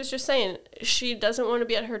 like she was just saying, she doesn't want to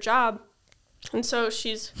be at her job. And so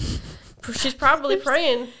she's probably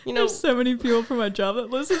praying, you know. There's so many people from my job that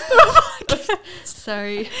listens to my podcast.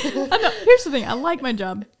 Sorry. Here's the thing. I like my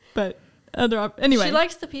job, but anyway. She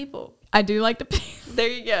likes the people. I do like the people. There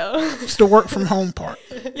you go. It's the work from home part.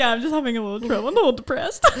 Yeah, I'm just having a little trouble. I'm a little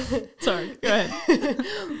depressed. Sorry. Go ahead.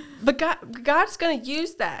 But God's going to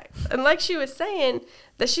use that. And like she was saying,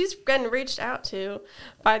 that she's getting reached out to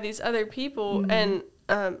by these other people, and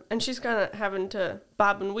she's kind of having to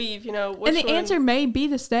bob and weave, you know. And the answer may be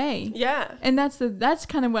to stay. Yeah. And that's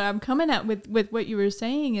kind of what I'm coming at with what you were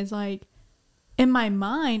saying is like, in my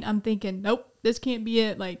mind, I'm thinking, nope, this can't be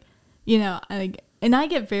it. Like, you know, and I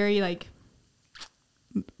get very like,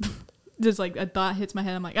 just like a thought hits my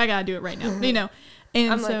head. I'm like, I gotta do it right now, you know.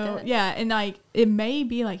 And I'm so like yeah, and like it may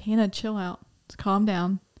be like, Hannah, chill out, just calm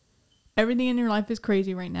down. Everything in your life is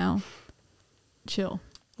crazy right now. Chill.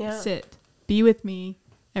 Yeah. Sit. Be with me.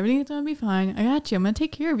 Everything's gonna be fine. I got you. I'm gonna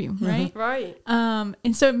take care of you. Right. Right.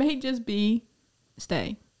 And so it may just be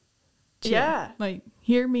stay. Chill. Yeah. Like,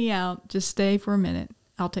 hear me out. Just stay for a minute.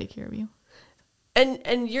 I'll take care of you.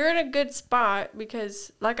 And you're in a good spot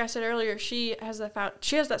because, like I said earlier, she has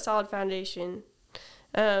that solid foundation.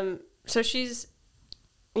 So she's,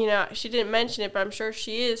 you know, she didn't mention it, but I'm sure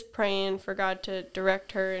she is praying for God to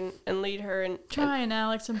direct her and lead her.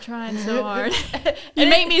 Alex, I'm trying so hard. You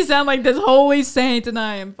make me sound like this holy saint, and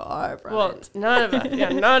I am far from it. None of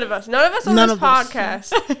us on this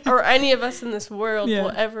podcast or any of us in this world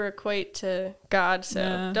will ever equate to God.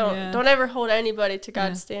 So don't ever hold anybody to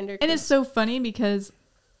God's standard. And it's so funny because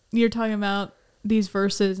you're talking about these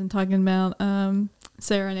verses and talking about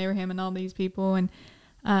Sarah and Abraham and all these people, and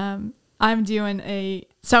I'm doing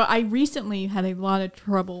so I recently had a lot of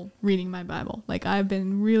trouble reading my Bible. Like, I've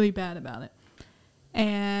been really bad about it.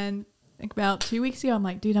 And like about 2 weeks ago, I'm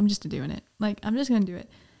like, dude, I'm just doing it. Like, I'm just going to do it.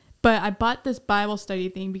 But I bought this Bible study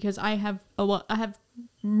thing because I have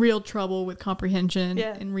real trouble with comprehension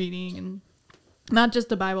and reading, and not just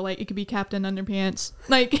the Bible. Like, it could be Captain Underpants.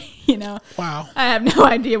 Like, you know. Wow. I have no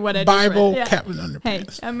idea what I Bible, just read. Captain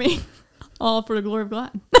Underpants. Hey, I mean, all for the glory of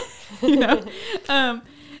God. You know?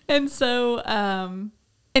 And so,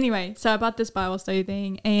 anyway, so I bought this Bible study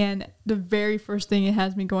thing, and the very first thing it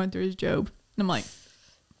has me going through is Job. And I'm like,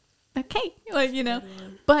 okay, like, you know.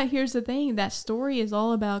 But here's the thing. That story is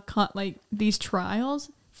all about, like, these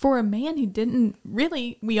trials for a man who didn't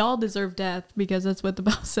really, we all deserve death because that's what the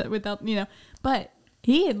Bible said without, you know. But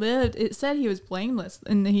he had lived, it said he was blameless,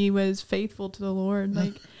 and he was faithful to the Lord.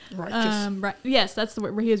 Like, righteous. Yes, that's the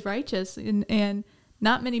word, where he is righteous. And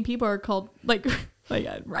not many people are called, like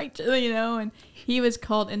righteous, you know, and he was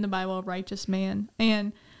called in the Bible a righteous man.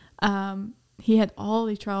 And he had all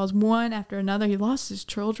these trials, one after another. He lost his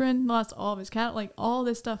children, lost all of his cattle, like all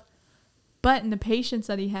this stuff. But in the patience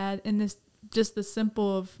that he had, in this, just the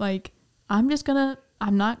simple of like, I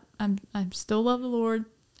still love the Lord.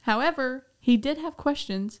 However, he did have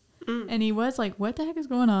questions, and he was like, what the heck is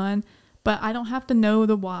going on? But I don't have to know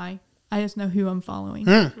the why. I just know who I'm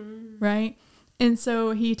following. Right? And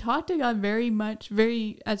so he talked to God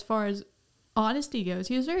very, as far as honesty goes,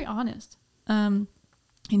 he was very honest. And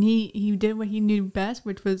he did what he knew best,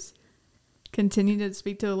 which was continue to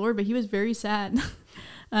speak to the Lord, but he was very sad.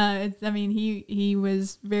 He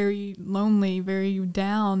was very lonely, very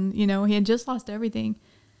down, you know, he had just lost everything,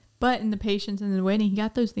 but in the patience and the waiting, he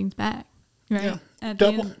got those things back, right? Yeah. At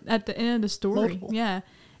the end of the story. Multiple. Yeah.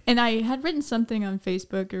 And I had written something on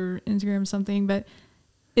Facebook or Instagram or something, but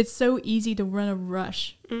it's so easy to want to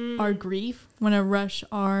rush our grief, want to rush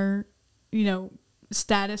our, you know,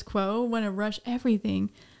 status quo, want to rush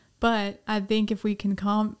everything. But I think if we can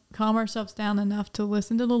calm ourselves down enough to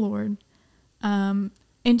listen to the Lord, and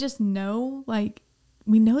just know, like,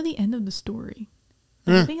 we know the end of the story.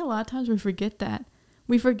 I think a lot of times we forget that.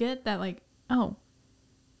 We forget that, like, oh,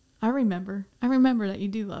 I remember that you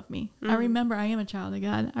do love me. I remember I am a child of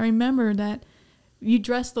God. I remember that you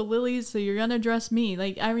dress the lilies, so you're going to dress me.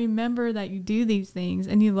 Like, I remember that you do these things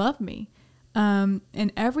and you love me. And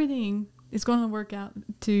everything is going to work out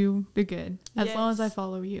to the good as long as I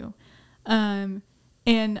follow you. And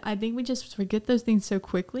I think we just forget those things so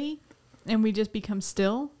quickly, and we just become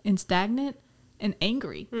still and stagnant and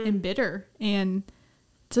angry and bitter. And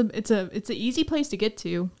it's an easy place to get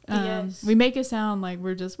to. We make it sound like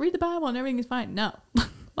we're just read the Bible and everything is fine. No,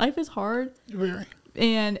 life is hard. Very.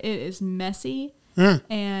 And it is messy.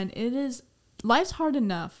 And life's hard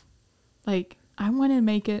enough. Like, I want to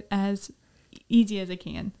make it as easy as I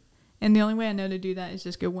can. And the only way I know to do that is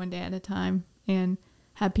just go one day at a time and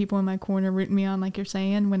have people in my corner rooting me on, like you're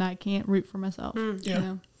saying, when I can't root for myself. Yeah, you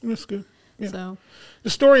know? That's good. Yeah. So, the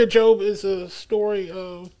story of Job is a story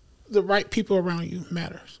of the right people around you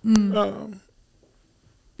matters.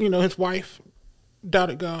 His wife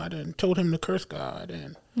doubted God and told him to curse God,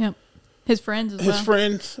 and his friends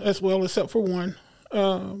as well, except for one,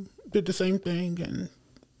 did the same thing. And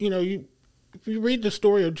if you read the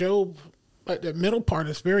story of Job, like that middle part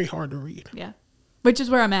is very hard to read. Yeah, which is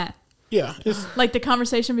where I'm at. Yeah, it's like the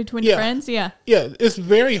conversation between friends. Yeah, it's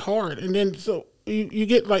very hard. And then so you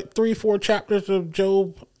get like 3-4 chapters of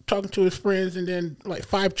Job talking to his friends, and then like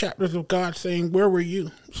 5 chapters of God saying, "Where were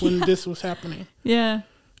you when this was happening?" Yeah,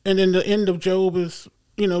 and then the end of Job is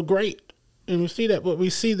great. And we see that, but we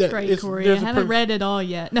see that great, Corey. I haven't read it all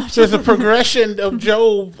yet. No, there's a progression of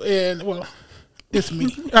Job, and it's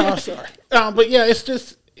me. Oh, sorry. But yeah, it's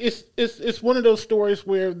just it's one of those stories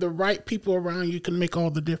where the right people around you can make all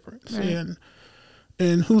the difference, right.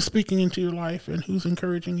 and who's speaking into your life and who's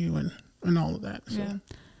encouraging you and all of that. So. Yeah,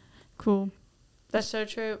 cool. That's so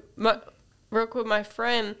true. Real quick, my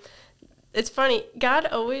friend. It's funny. God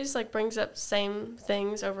always brings up same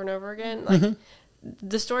things over and over again.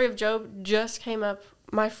 The story of Job just came up.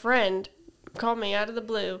 My friend called me out of the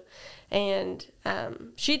blue, and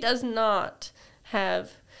she does not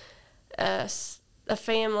have a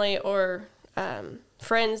family or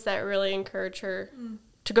friends that really encourage her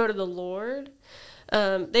to go to the Lord.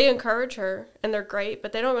 They encourage her, and they're great,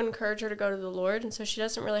 but they don't encourage her to go to the Lord, and so she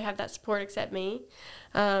doesn't really have that support except me.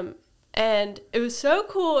 And it was so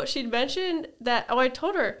cool. She'd mentioned that, I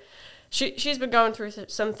told her, she's been going through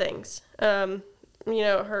some things. Her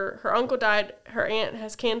uncle died, her aunt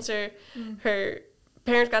has cancer, her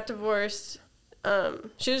parents got divorced.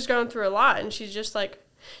 She was going through a lot, and she's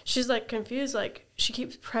confused. She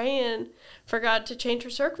keeps praying for God to change her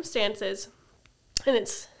circumstances,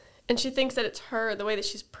 and she thinks that it's her, the way that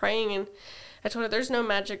she's praying. And I told her there's no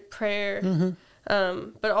magic prayer,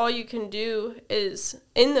 but all you can do is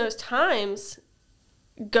in those times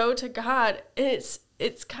go to God. And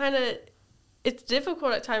it's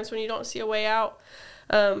difficult at times when you don't see a way out.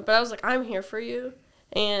 But I was like, I'm here for you,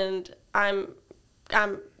 and I'm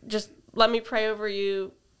just let me pray over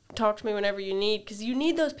you. Talk to me whenever you need, because you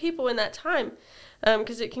need those people in that time,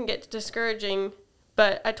 because it can get discouraging.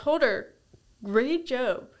 But I told her, read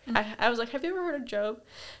Job. I was like, have you ever heard of Job?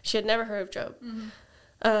 She had never heard of Job.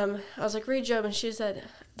 I was like, read Job, and she said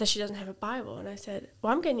that she doesn't have a Bible. And I said,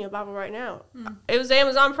 well, I'm getting you a Bible right now. It was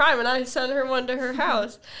Amazon Prime, and I sent her one to her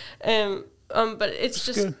house. But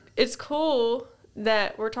it's cool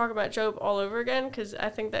that we're talking about Job all over again, because I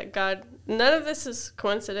think that God, none of this is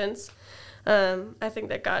coincidence. I think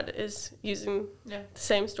that God is using the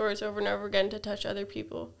same stories over and over again to touch other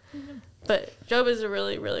people. Mm-hmm. But Job is a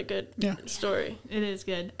really, really good story. It is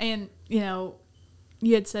good. And,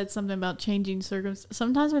 you had said something about changing circumstances.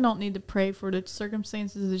 Sometimes we don't need to pray for the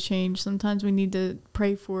circumstances to change. Sometimes we need to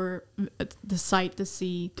pray for the sight to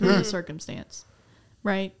see through the circumstance.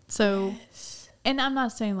 Right? So, and I'm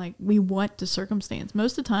not saying we want the circumstance.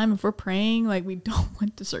 Most of the time, if we're praying, we don't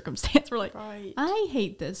want the circumstance. We're like, right. I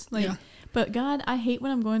hate this. But God, I hate what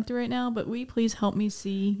I'm going through right now, but will you please help me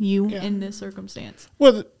see you in this circumstance?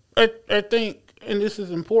 Well, I think, and this is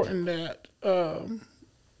important, that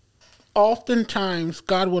oftentimes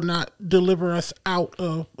God will not deliver us out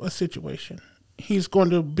of a situation. He's going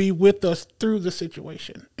to be with us through the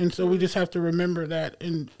situation. And so we just have to remember that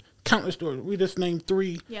in countless stories. We just named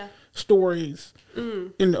 3 stories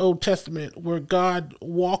in the Old Testament where God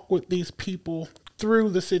walked with these people through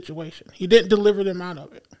the situation. He didn't deliver them out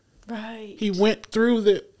of it. Right. He went through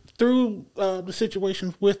the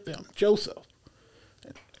situations with them. Joseph,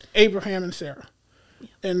 Abraham and Sarah,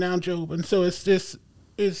 and now Job. And so I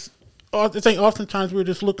think oftentimes we're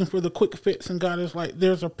just looking for the quick fix, and God is like,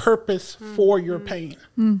 there's a purpose for your pain.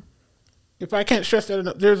 If I can't stress that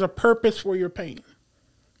enough, there's a purpose for your pain.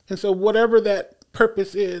 And so whatever that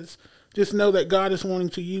purpose is, just know that God is wanting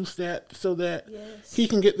to use that so that he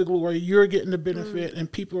can get the glory, you're getting the benefit, and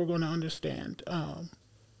people are going to understand.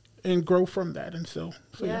 and grow from that. And so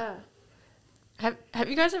yeah. Have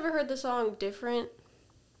you guys ever heard the song Different?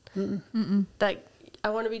 Mm-mm. Like, I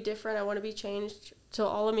want to be different, I want to be changed, till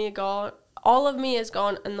all of me is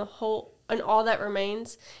gone, and all that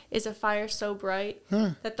remains is a fire so bright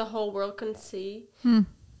that the whole world can see.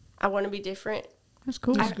 I want to be different. That's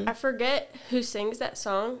cool. I forget who sings that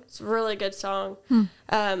song. It's a really good song.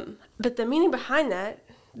 But the meaning behind that,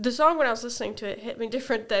 the song, when I was listening to it, hit me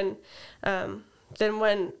different than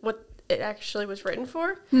what it actually was written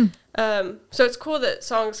for. So it's cool that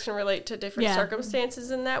songs can relate to different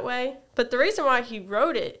circumstances in that way. But the reason why he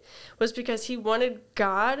wrote it was because he wanted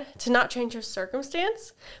God to not change his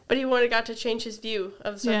circumstance, but he wanted God to change his view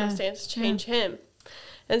of the circumstance, change him.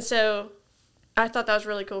 And so I thought that was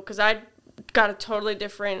really cool, because I got a totally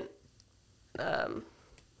different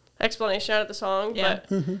explanation out of the song.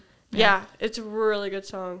 But yeah, it's a really good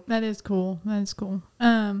song. That is cool.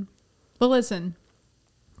 Well, listen,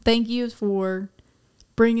 thank you for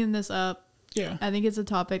bringing this up. Yeah. I think it's a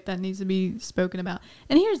topic that needs to be spoken about.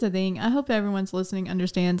 And here's the thing. I hope everyone's listening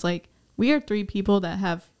understands, like, we are 3 people that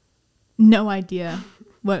have no idea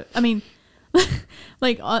what, I mean,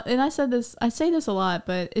 like, and I say this a lot,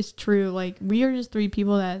 but it's true. Like, we are just 3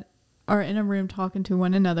 people that are in a room talking to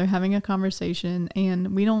one another, having a conversation,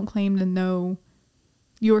 and we don't claim to know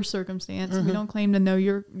your circumstance. We don't claim to know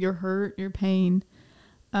your hurt, your pain.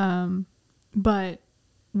 But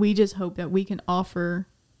we just hope that we can offer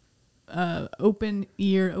open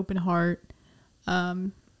ear, open heart,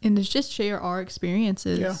 and to just share our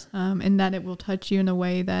experiences, and that it will touch you in a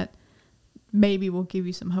way that maybe will give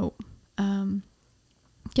you some hope.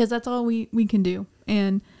 Because that's all we can do.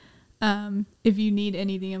 And if you need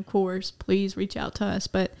anything, of course, please reach out to us.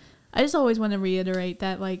 But I just always want to reiterate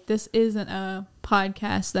that, like, this isn't a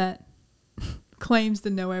podcast that claims to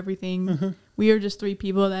know everything. We are just 3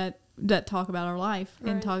 people that talk about our life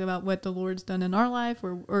and talk about what the Lord's done in our life,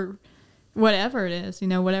 or whatever it is,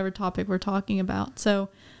 whatever topic we're talking about. So,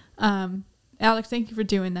 Alex, thank you for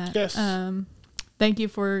doing that. Yes. Thank you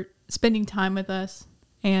for spending time with us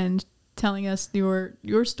and telling us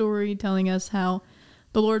your story, telling us how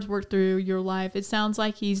the Lord's worked through your life. It sounds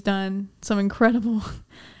like he's done some incredible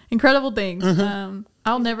things.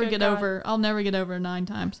 I'll never get over 9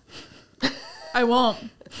 times. I won't.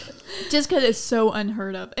 Just because it's so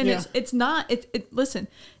unheard of. And it's not, listen,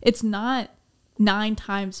 it's not 9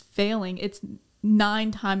 times failing. It's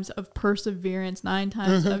 9 times of perseverance, 9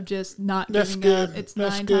 times of just not giving up. It's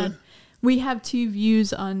 9 times. We have 2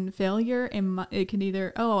 views on failure, and it can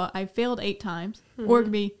either, I failed 8 times, or it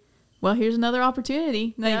can be, well, here's another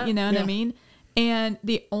opportunity. Like, you know what I mean? And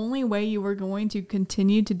the only way you were going to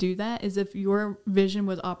continue to do that is if your vision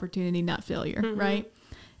was opportunity, not failure, right?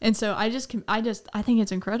 And so I think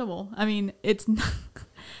it's incredible. I mean, it's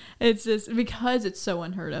just because it's so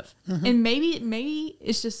unheard of. And maybe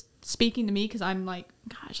it's just speaking to me, because I'm like,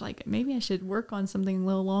 gosh, like, maybe I should work on something a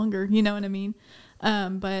little longer. You know what I mean?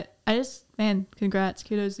 But I just, man, congrats,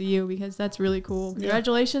 kudos to you, because that's really cool.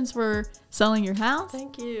 Congratulations for selling your house.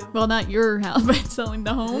 Thank you. Well, not your house, but selling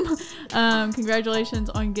the home. Congratulations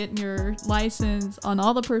on getting your license, on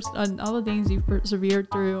all the things you've persevered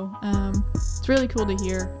through. It's really cool to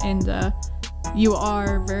hear, and you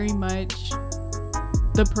are very much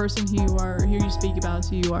the person who you speak about, is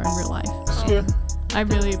who you are in real life. I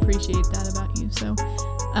really appreciate that about you. So,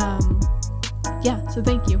 so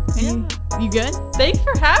thank you. You good? Thanks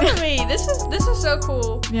for having me. This is so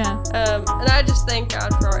cool. Yeah. And I just thank God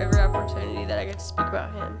for every opportunity that I get to speak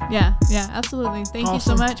about him. Yeah, absolutely. Thank you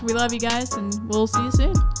so much. We love you guys, and we'll see you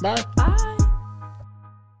soon. Bye. Bye.